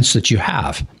expense that you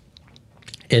have.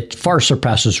 It far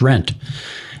surpasses rent.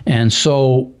 And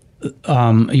so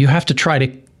you have to try to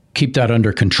keep that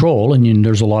under control, and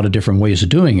there's a lot of different ways of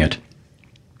doing it.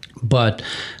 But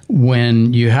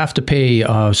when you have to pay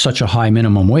such a high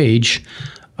minimum wage,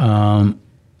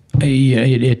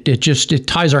 it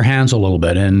ties our hands a little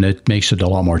bit, and it makes it a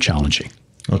lot more challenging.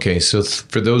 Okay, so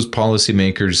for those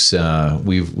policymakers,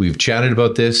 we've chatted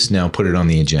about this. Now put it on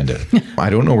the agenda. I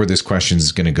don't know where this question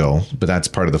is going to go, but that's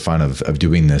part of the fun of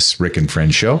doing this Rick and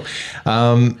Friends show.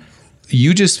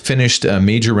 You just finished a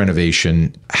major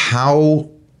renovation. How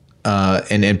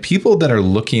and people that are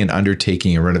looking at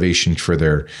undertaking a renovation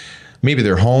for maybe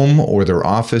their home or their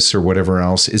office or whatever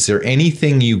else, is there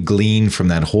anything you glean from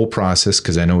that whole process?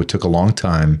 Because I know it took a long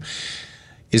time.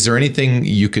 Is there anything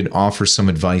you could offer some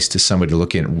advice to somebody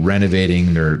looking at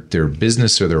renovating their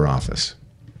business or their office?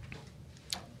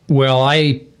 Well,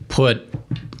 I put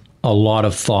a lot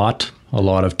of thought, a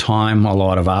lot of time, a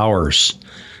lot of hours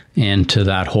into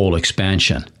that whole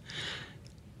expansion.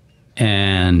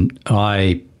 And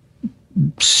I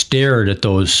stared at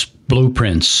those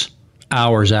blueprints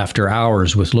hours after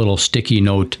hours with little sticky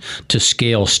note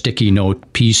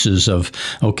pieces of,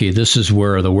 okay, this is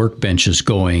where the workbench is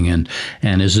going, and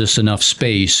is this enough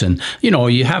space? And,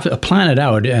 you have to plan it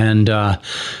out, and,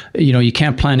 you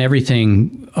can't plan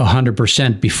everything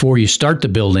 100% before you start the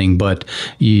building, but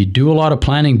you do a lot of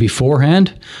planning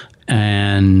beforehand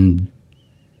and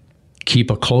keep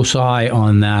a close eye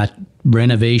on that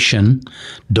renovation.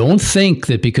 Don't think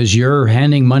that because you're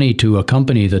handing money to a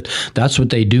company that's what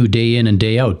they do day in and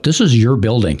day out. This is your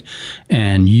building,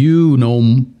 and you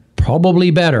know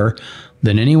probably better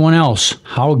than anyone else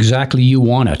how exactly you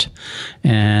want it,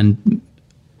 and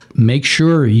make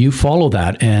sure you follow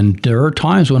that. And there are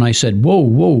times when I said, whoa,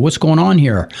 what's going on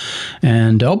here?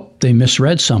 And they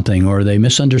misread something, or they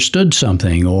misunderstood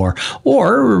something, or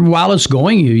while it's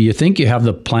going, you think you have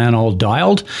the plan all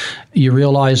dialed. You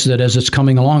realize that as it's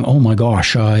coming along, oh my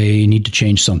gosh, I need to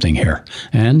change something here.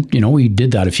 And, we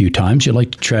did that a few times. You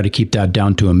like to try to keep that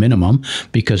down to a minimum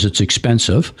because it's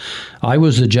expensive. I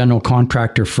was the general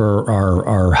contractor for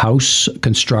our house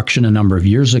construction a number of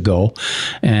years ago,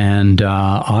 and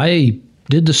I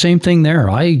did the same thing there.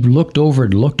 I looked over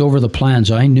the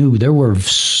plans. I knew there were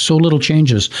so little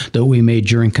changes that we made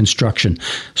during construction.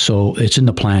 So it's in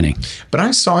the planning. But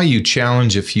I saw you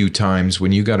challenge a few times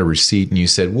when you got a receipt and you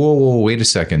said, whoa, wait a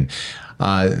second.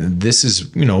 This is,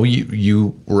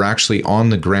 you were actually on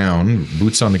the ground,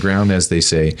 boots on the ground, as they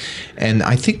say. And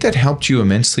I think that helped you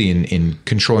immensely in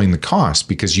controlling the cost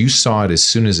because you saw it as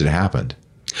soon as it happened.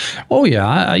 Oh,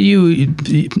 yeah.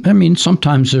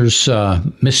 Sometimes there's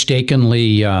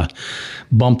mistakenly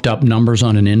bumped up numbers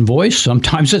on an invoice.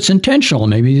 Sometimes it's intentional.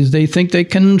 Maybe they think they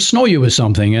can snow you with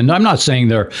something. And I'm not saying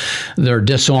they're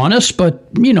dishonest, but,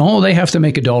 they have to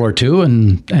make $1 or $2.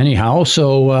 And anyhow,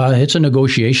 so it's a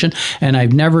negotiation. And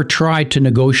I've never tried to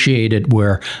negotiate it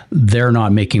where they're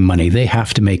not making money. They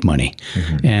have to make money.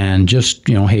 Mm-hmm. And just,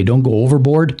 hey, don't go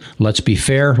overboard. Let's be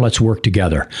fair. Let's work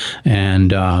together.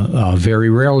 And very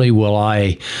rarely will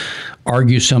I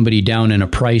argue somebody down in a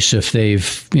price if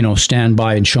they've, stand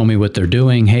by and show me what they're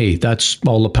doing. Hey, that's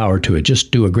all the power to it.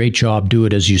 Just do a great job. Do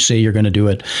it as you say you're going to do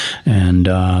it. And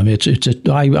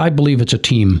I believe it's a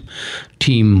team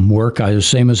work.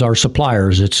 Same as our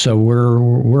suppliers. It's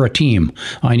we're a team.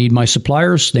 I need my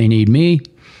suppliers. They need me.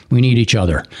 We need each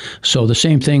other. So the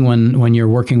same thing when you're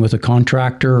working with a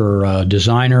contractor or a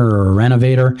designer or a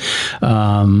renovator,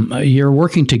 you're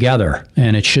working together,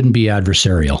 and it shouldn't be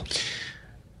adversarial.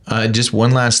 Just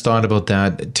one last thought about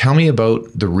that. Tell me about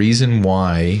the reason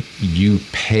why you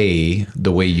pay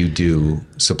the way you do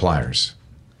suppliers.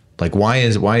 Like, why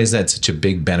is that such a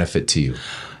big benefit to you?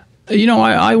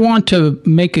 I want to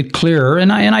make it clear,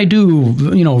 and I do,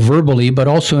 verbally, but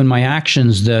also in my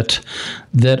actions that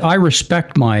I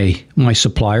respect my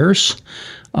suppliers.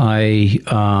 I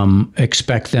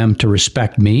expect them to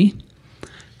respect me.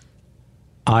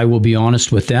 I will be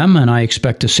honest with them, and I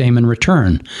expect the same in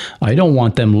return. I don't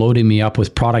want them loading me up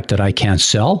with product that I can't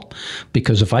sell,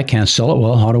 because if I can't sell it,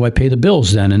 well, how do I pay the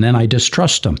bills then? And then I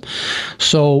distrust them.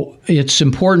 So it's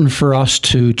important for us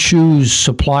to choose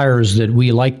suppliers that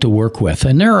we like to work with.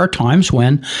 And there are times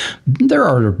when there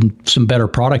are some better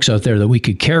products out there that we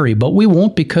could carry, but we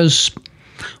won't because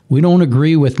we don't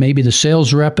agree with maybe the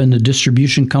sales rep and the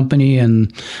distribution company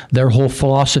and their whole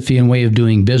philosophy and way of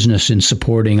doing business in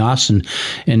supporting us and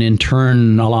in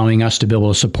turn allowing us to be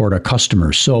able to support our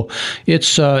customers. So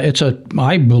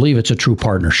I believe it's a true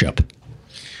partnership.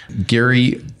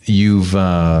 Garry, you've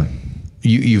done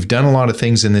a lot of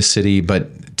things in this city, but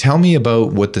tell me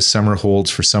about what the summer holds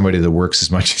for somebody that works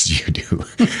as much as you do.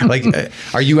 Like,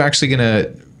 are you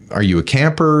a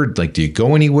camper? Like, do you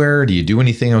go anywhere? Do you do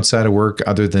anything outside of work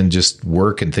other than just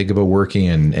work and think about working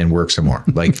and work some more?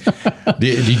 Like, do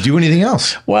you do anything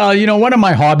else? Well, one of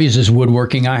my hobbies is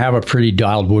woodworking. I have a pretty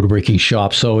dialed woodworking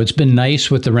shop. So it's been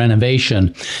nice with the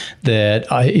renovation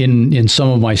that in some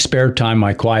of my spare time,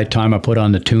 my quiet time, I put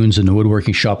on the tunes in the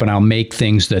woodworking shop and I'll make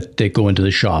things that go into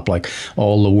the shop, like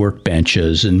all the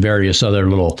workbenches and various other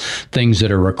little things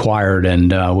that are required.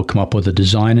 And we'll come up with a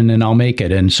design and then I'll make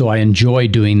it. And so I enjoy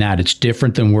doing that. It's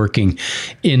different than working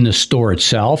in the store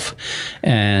itself.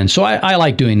 And so I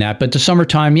like doing that. But the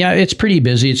summertime, it's pretty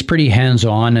busy. It's pretty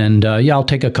hands-on. And I'll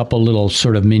take a couple little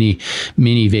sort of mini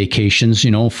vacations,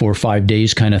 4 or 5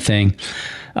 days kind of thing.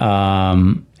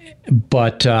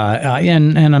 But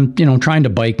I'm trying to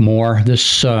bike more.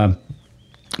 This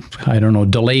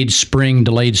delayed spring,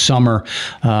 delayed summer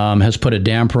has put a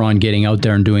damper on getting out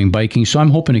there and doing biking. So I'm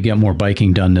hoping to get more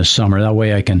biking done this summer. That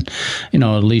way I can,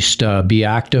 at least be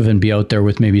active and be out there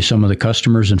with maybe some of the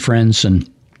customers and friends and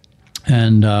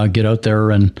get out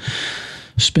there and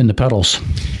spin the pedals.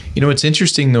 What's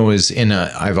interesting though is,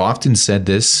 I've often said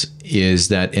this, is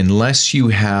that unless you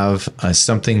have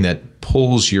something that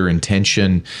pulls your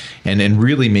intention and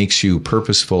really makes you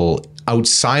purposeful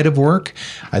outside of work,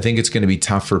 I think it's going to be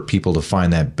tough for people to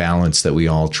find that balance that we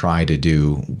all try to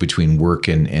do between work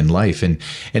and life. And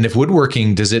if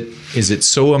woodworking, is it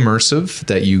so immersive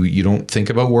that you don't think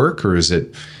about work, or is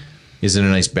it a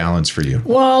nice balance for you?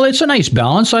 Well, it's a nice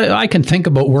balance. I can think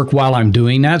about work while I'm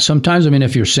doing that. Sometimes,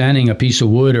 if you're sanding a piece of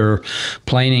wood or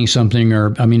planing something, or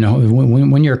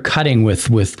when you're cutting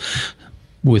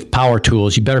with power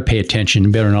tools, you better pay attention.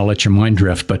 You better not let your mind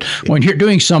drift. But when you're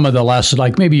doing some of the less,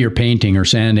 like maybe you're painting or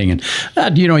sanding, and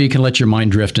you can let your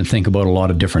mind drift and think about a lot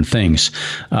of different things.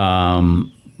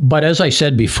 But as I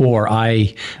said before,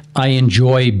 I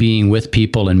enjoy being with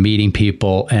people and meeting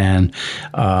people, and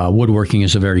woodworking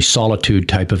is a very solitude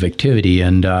type of activity.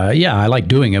 And I like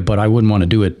doing it, but I wouldn't want to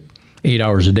do it 8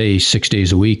 hours a day, 6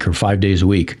 days a week, or 5 days a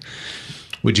week.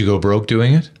 Would you go broke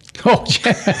doing it? Oh,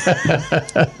 yeah.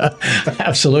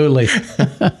 Absolutely.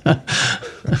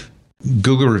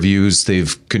 Google reviews,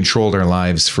 they've controlled our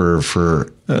lives for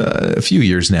a few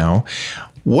years now.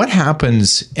 What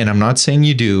happens, and I'm not saying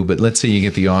you do, but let's say you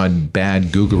get the odd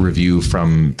bad Google review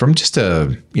from just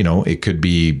it could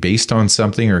be based on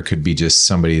something, or it could be just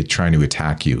somebody trying to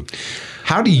attack you.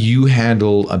 How do you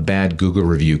handle a bad Google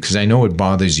review? Because I know it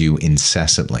bothers you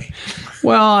incessantly.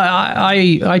 Well,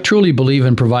 I truly believe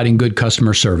in providing good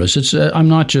customer service. It's I'm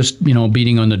not just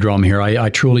beating on the drum here. I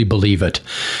truly believe it.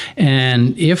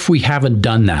 And if we haven't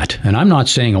done that, and I'm not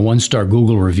saying a 1-star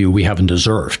Google review we haven't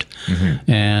deserved,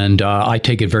 and I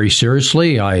take it very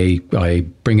seriously. I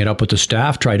bring it up with the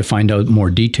staff, try to find out more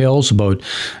details about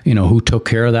who took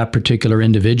care of that particular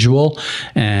individual,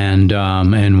 and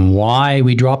why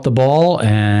we dropped the ball.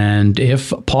 And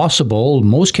if possible,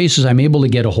 most cases I'm able to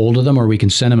get a hold of them, or we can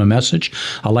send them a message.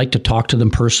 I like to talk to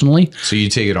them personally. So you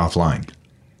take it offline?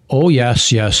 Oh,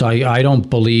 yes. I don't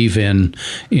believe in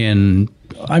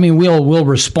we'll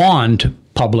respond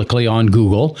publicly on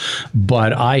Google,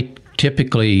 but I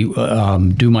typically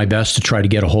do my best to try to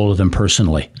get a hold of them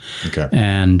personally. Okay.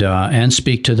 And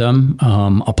speak to them,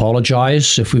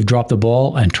 apologize if we've dropped the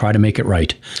ball, and try to make it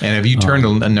right. And have you turned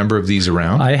a number of these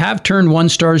around? I have turned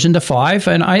 1-stars into 5,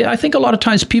 and I think a lot of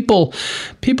times people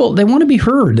they want to be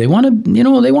heard. They want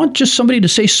to they want just somebody to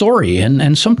say sorry,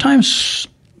 and sometimes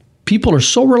people are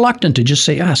so reluctant to just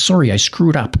say, sorry, I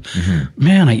screwed up.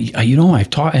 Man, I've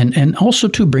taught, and also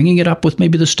too, bringing it up with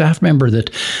maybe the staff member that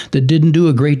didn't do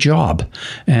a great job.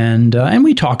 And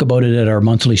we talk about it at our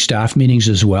monthly staff meetings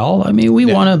as well. We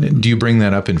want to. Do you bring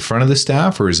that up in front of the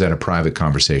staff, or is that a private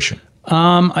conversation?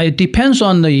 It depends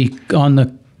on the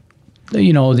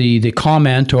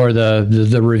comment or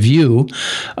the review.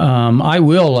 I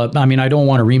will. I don't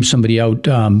want to ream somebody out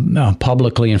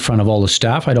publicly in front of all the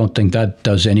staff. I don't think that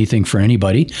does anything for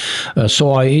anybody.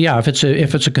 If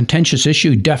it's a contentious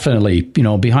issue, definitely,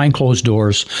 behind closed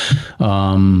doors,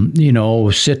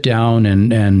 sit down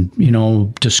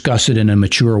and discuss it in a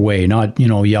mature way, not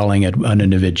yelling at an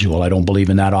individual. I don't believe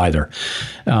in that either.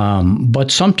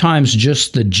 But sometimes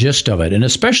just the gist of it, and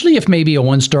especially if maybe a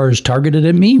 1-star is targeted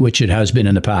at me, which it has has been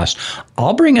in the past.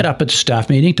 I'll bring it up at the staff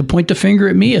meeting to point the finger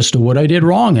at me as to what I did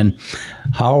wrong and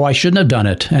how I shouldn't have done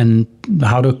it, and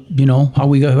how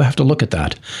we have to look at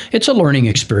that. It's a learning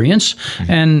experience,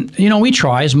 and we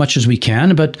try as much as we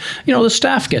can, but the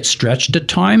staff gets stretched at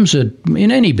times.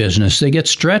 In any business, they get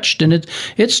stretched, and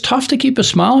it's tough to keep a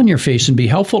smile on your face and be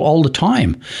helpful all the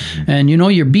time. And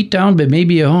you're beat down by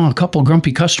maybe a couple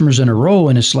grumpy customers in a row,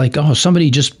 and it's like, somebody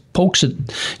just pokes at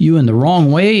you in the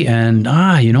wrong way, and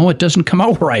it doesn't come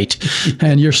out right,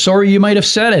 and you're sorry you might have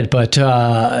said it, but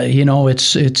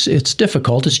it's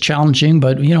difficult, it's challenging,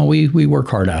 but we work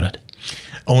hard at it.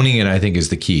 Owning it, I think, is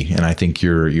the key, and I think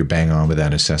you're bang on with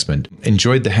that assessment.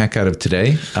 Enjoyed the heck out of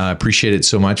today. Appreciate it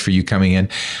so much for you coming in.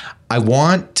 I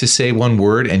want to say one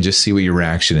word and just see what your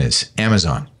reaction is.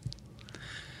 Amazon.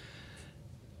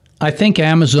 I think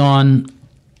Amazon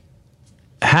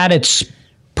had its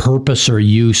purpose or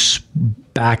use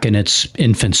back in its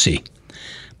infancy,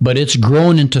 but it's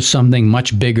grown into something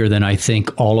much bigger than I think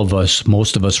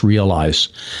most of us realize.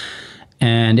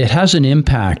 And it has an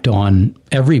impact on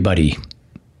everybody,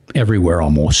 everywhere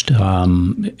almost.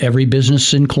 Every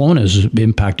business in Kelowna is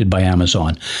impacted by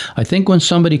Amazon. I think when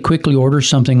somebody quickly orders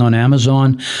something on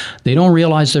Amazon, they don't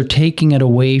realize they're taking it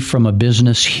away from a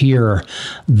business here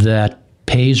that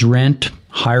pays rent,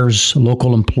 hires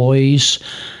local employees,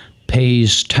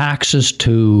 pays taxes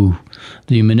to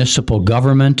the municipal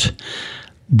government.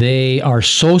 They are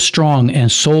so strong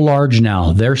and so large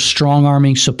now. They're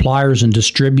strong-arming suppliers and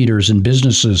distributors and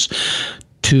businesses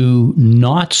to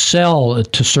not sell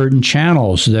to certain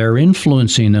channels. They're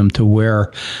influencing them to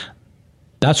where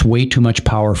that's way too much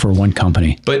power for one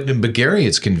company. But Garry,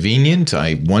 it's convenient.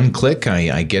 One click,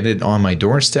 I get it on my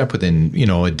doorstep within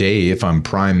a day if I'm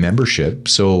Prime membership.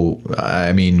 So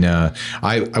I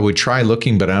would try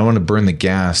looking, but I don't want to burn the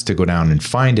gas to go down and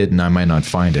find it, and I might not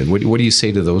find it. What do you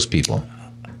say to those people?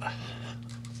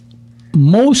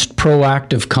 Most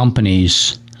proactive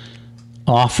companies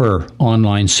offer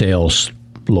online sales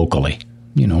locally.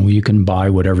 You can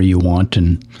buy whatever you want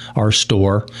in our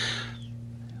store.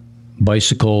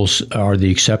 Bicycles are the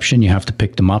exception. You have to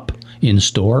pick them up in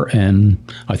store, and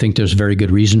I think there's very good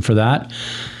reason for that,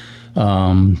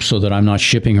 so that I'm not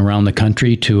shipping around the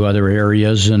country to other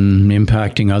areas and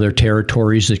impacting other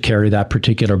territories that carry that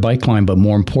particular bike line. But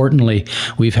more importantly,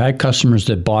 we've had customers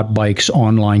that bought bikes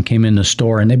online, came in the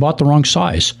store, and they bought the wrong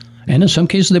size. And in some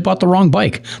cases, they bought the wrong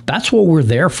bike. That's what we're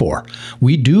there for.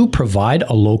 We do provide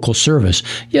a local service.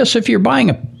 Yes, if you're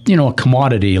buying a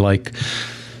commodity like,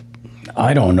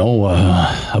 I don't know,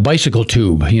 a bicycle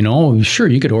tube, sure,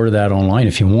 you could order that online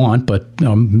if you want, but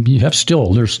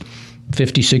there's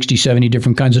 50, 60, 70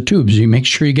 different kinds of tubes. You make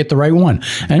sure you get the right one.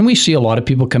 And we see a lot of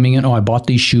people coming in, I bought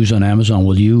these shoes on Amazon.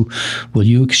 Will you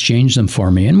exchange them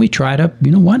for me? And we try to,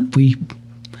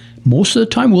 most of the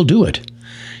time we'll do it.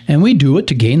 And we do it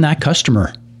to gain that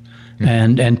customer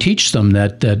and teach them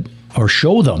that or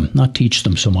show them, not teach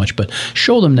them so much, but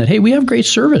show them that, hey, we have great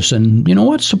service, and you know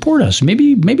what, support us.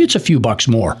 Maybe it's a few bucks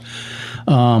more.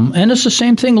 And it's the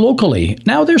same thing locally.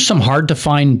 Now there's some hard to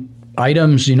find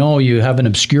items. You have an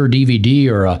obscure DVD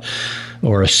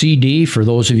or a CD, for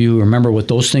those of you who remember what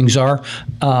those things are.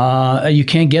 You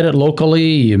can't get it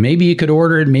locally. Maybe you could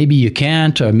order it, maybe you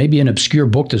can't. Maybe an obscure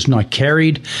book that's not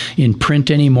carried in print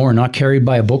anymore, not carried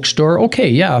by a bookstore. Okay,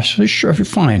 yeah, sure,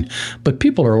 fine. But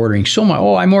people are ordering so much.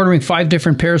 I'm ordering 5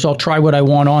 different pairs. I'll try what I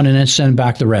want on and then send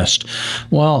back the rest.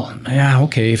 Well, yeah,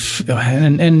 okay.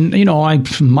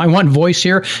 My one voice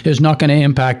here is not going to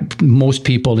impact most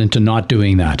people into not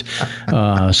doing that.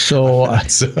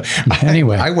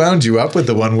 Anyway. I wound you up with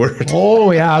the one word.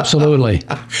 Oh, yeah, absolutely.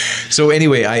 So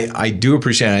anyway, I do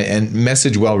appreciate it, and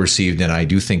message well received, and I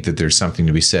do think that there's something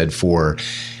to be said for,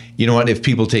 if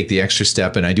people take the extra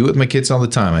step, and I do it with my kids all the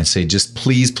time, I say, just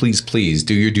please, please, please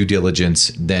do your due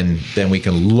diligence, then we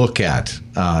can look at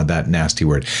that nasty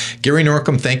word. Garry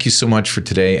Norkum, thank you so much for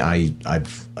today.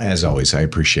 As always, I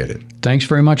appreciate it. Thanks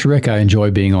very much, Rick. I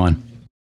enjoy being on.